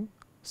management.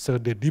 So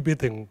the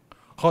debating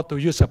how to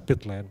use a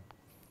peatland.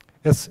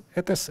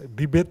 It is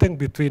debating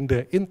between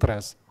the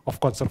interests of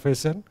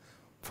conservation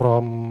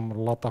from a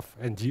lot of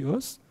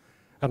NGOs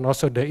and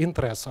also the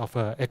interests of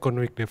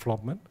economic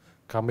development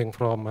coming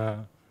from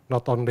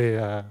not only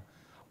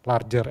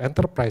larger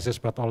enterprises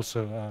but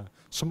also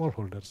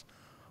smallholders.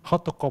 How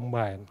to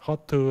combine, how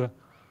to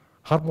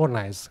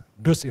harmonize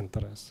those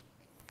interests.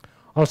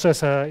 Also,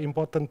 it's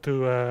important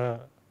to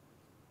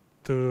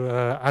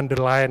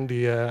underline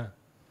the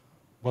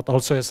what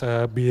also is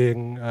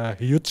being a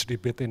huge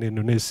debate in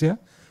Indonesia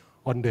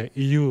on the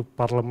EU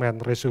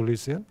Parliament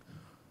resolution.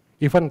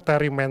 Even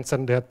Terry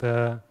mentioned that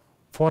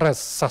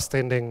forest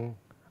sustaining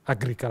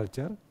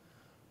agriculture,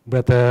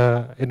 but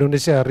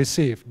Indonesia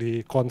received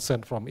the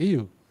consent from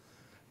EU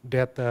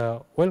that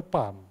oil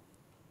palm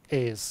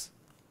is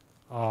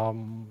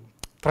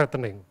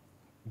threatening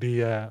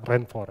the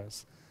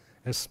rainforest.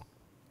 It's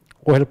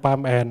oil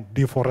palm and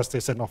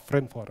deforestation of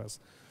rainforest.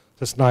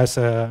 It's nice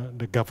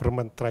the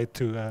government tried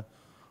to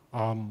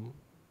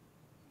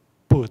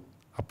put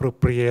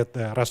appropriate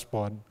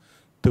response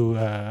to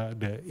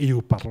the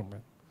EU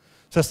Parliament.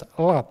 So there's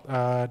a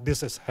lot.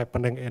 This is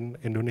happening in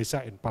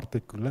Indonesia in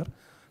particular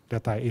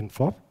that I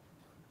involved.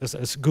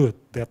 It's good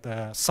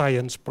that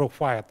science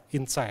provide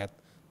insight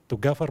to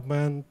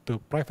government, to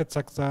private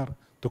sector,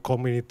 to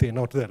community in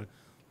order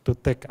to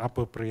take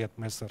appropriate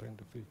measure in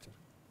the future.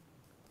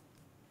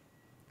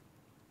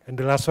 And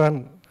the last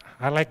one,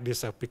 I like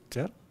this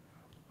picture.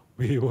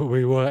 We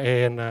were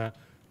in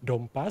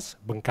Dompas,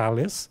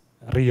 Bengkalis,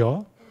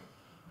 Rio.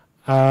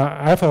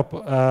 I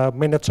have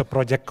managed a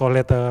project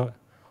called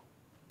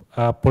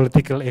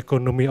Political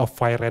Economy of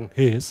Fire and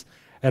Haze,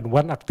 and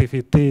one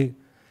activity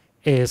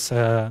is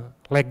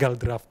legal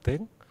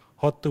drafting,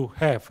 how to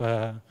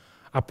have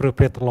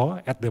appropriate law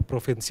at the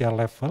provincial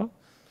level.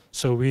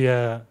 So we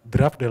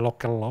draft the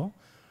local law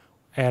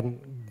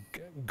and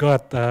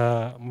got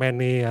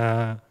many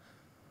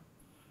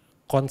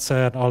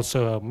concern,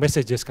 also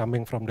messages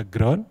coming from the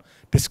ground,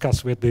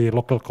 discuss with the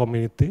local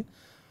community.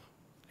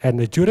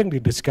 And during the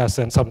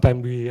discussion,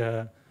 sometimes we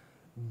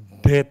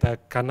did a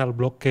canal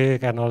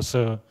blockade and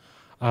also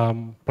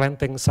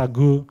planting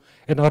sagu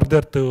in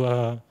order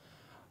to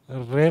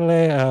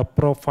really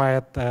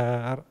provide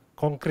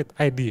concrete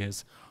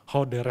ideas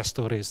how the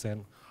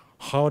restoration,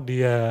 how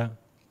the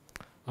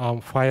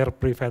fire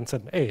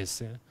prevention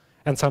is,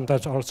 and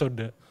sometimes also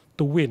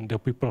to win the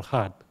people's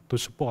heart to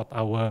support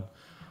our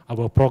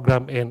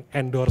program in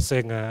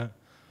endorsing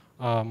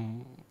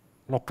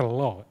local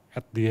law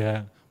at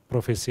the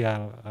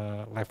provincial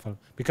level,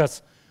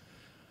 because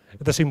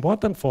it is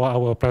important for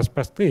our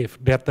perspective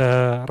that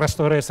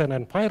restoration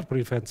and fire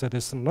prevention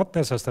is not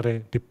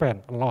necessarily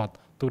depend a lot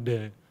to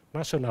the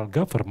national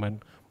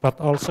government, but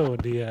also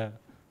the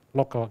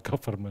local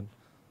government.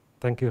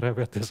 Thank you,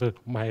 Rebecca. This is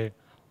my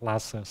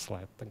last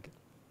slide. Thank you.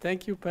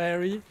 Thank you,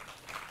 Perry.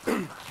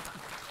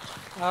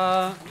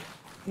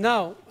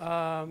 Now,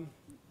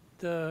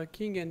 the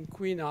King and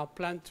Queen are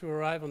planned to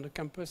arrive on the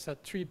campus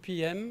at 3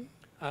 p.m.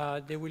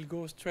 They will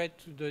go straight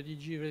to the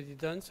DG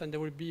residence, and there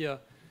will be a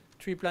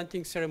tree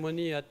planting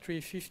ceremony at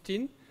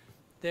 3:15.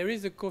 There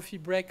is a coffee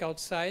break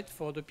outside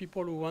for the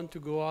people who want to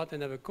go out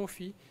and have a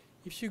coffee.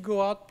 If you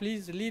go out,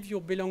 please leave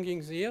your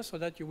belongings here so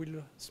that you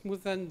will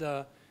smoothen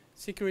the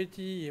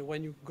security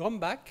when you come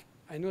back.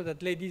 I know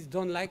that ladies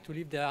don't like to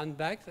leave their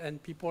handbags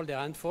and people their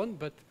handphone,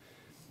 but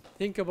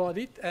think about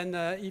it. And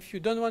if you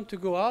don't want to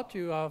go out,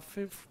 you are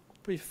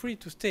free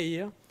to stay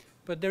here.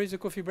 But there is a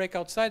coffee break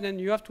outside, and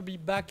you have to be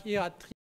back here at 3.